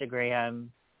 Instagram,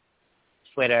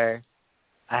 Twitter.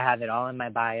 I have it all in my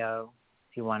bio.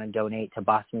 if you want to donate to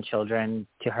Boston Children,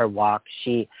 to her walk.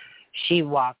 She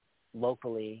walked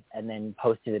locally and then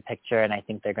posted a picture, and I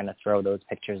think they're going to throw those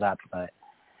pictures up. But,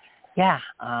 yeah,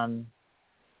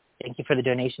 thank you for the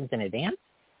donations in advance.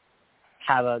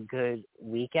 Have a good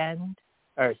week, and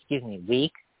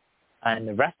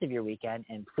the rest of your weekend.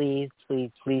 And please,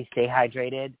 please, please stay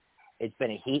hydrated. It's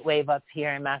been a heat wave up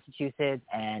here in Massachusetts,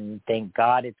 and thank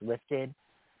God it's lifted.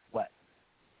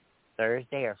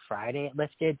 Thursday or Friday it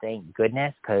lifted? Thank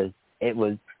goodness, because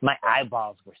my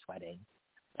eyeballs were sweating.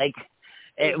 Like,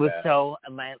 it was so,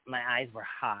 my eyes were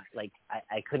hot. Like,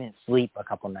 I couldn't sleep a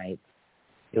couple nights.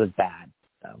 It was bad.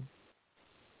 So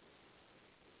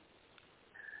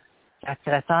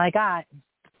that's all I got.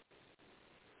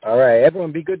 All right.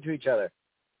 Everyone be good to each other.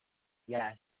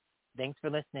 Yes. Thanks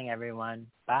for listening, everyone.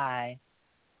 Bye.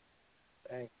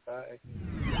 Thanks. Bye.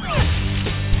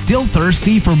 Still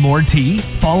thirsty for more tea?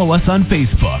 Follow us on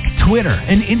Facebook, Twitter,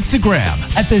 and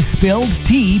Instagram at The Spilled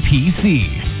Tea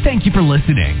PC. Thank you for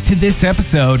listening to this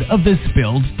episode of The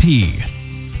Spilled Tea.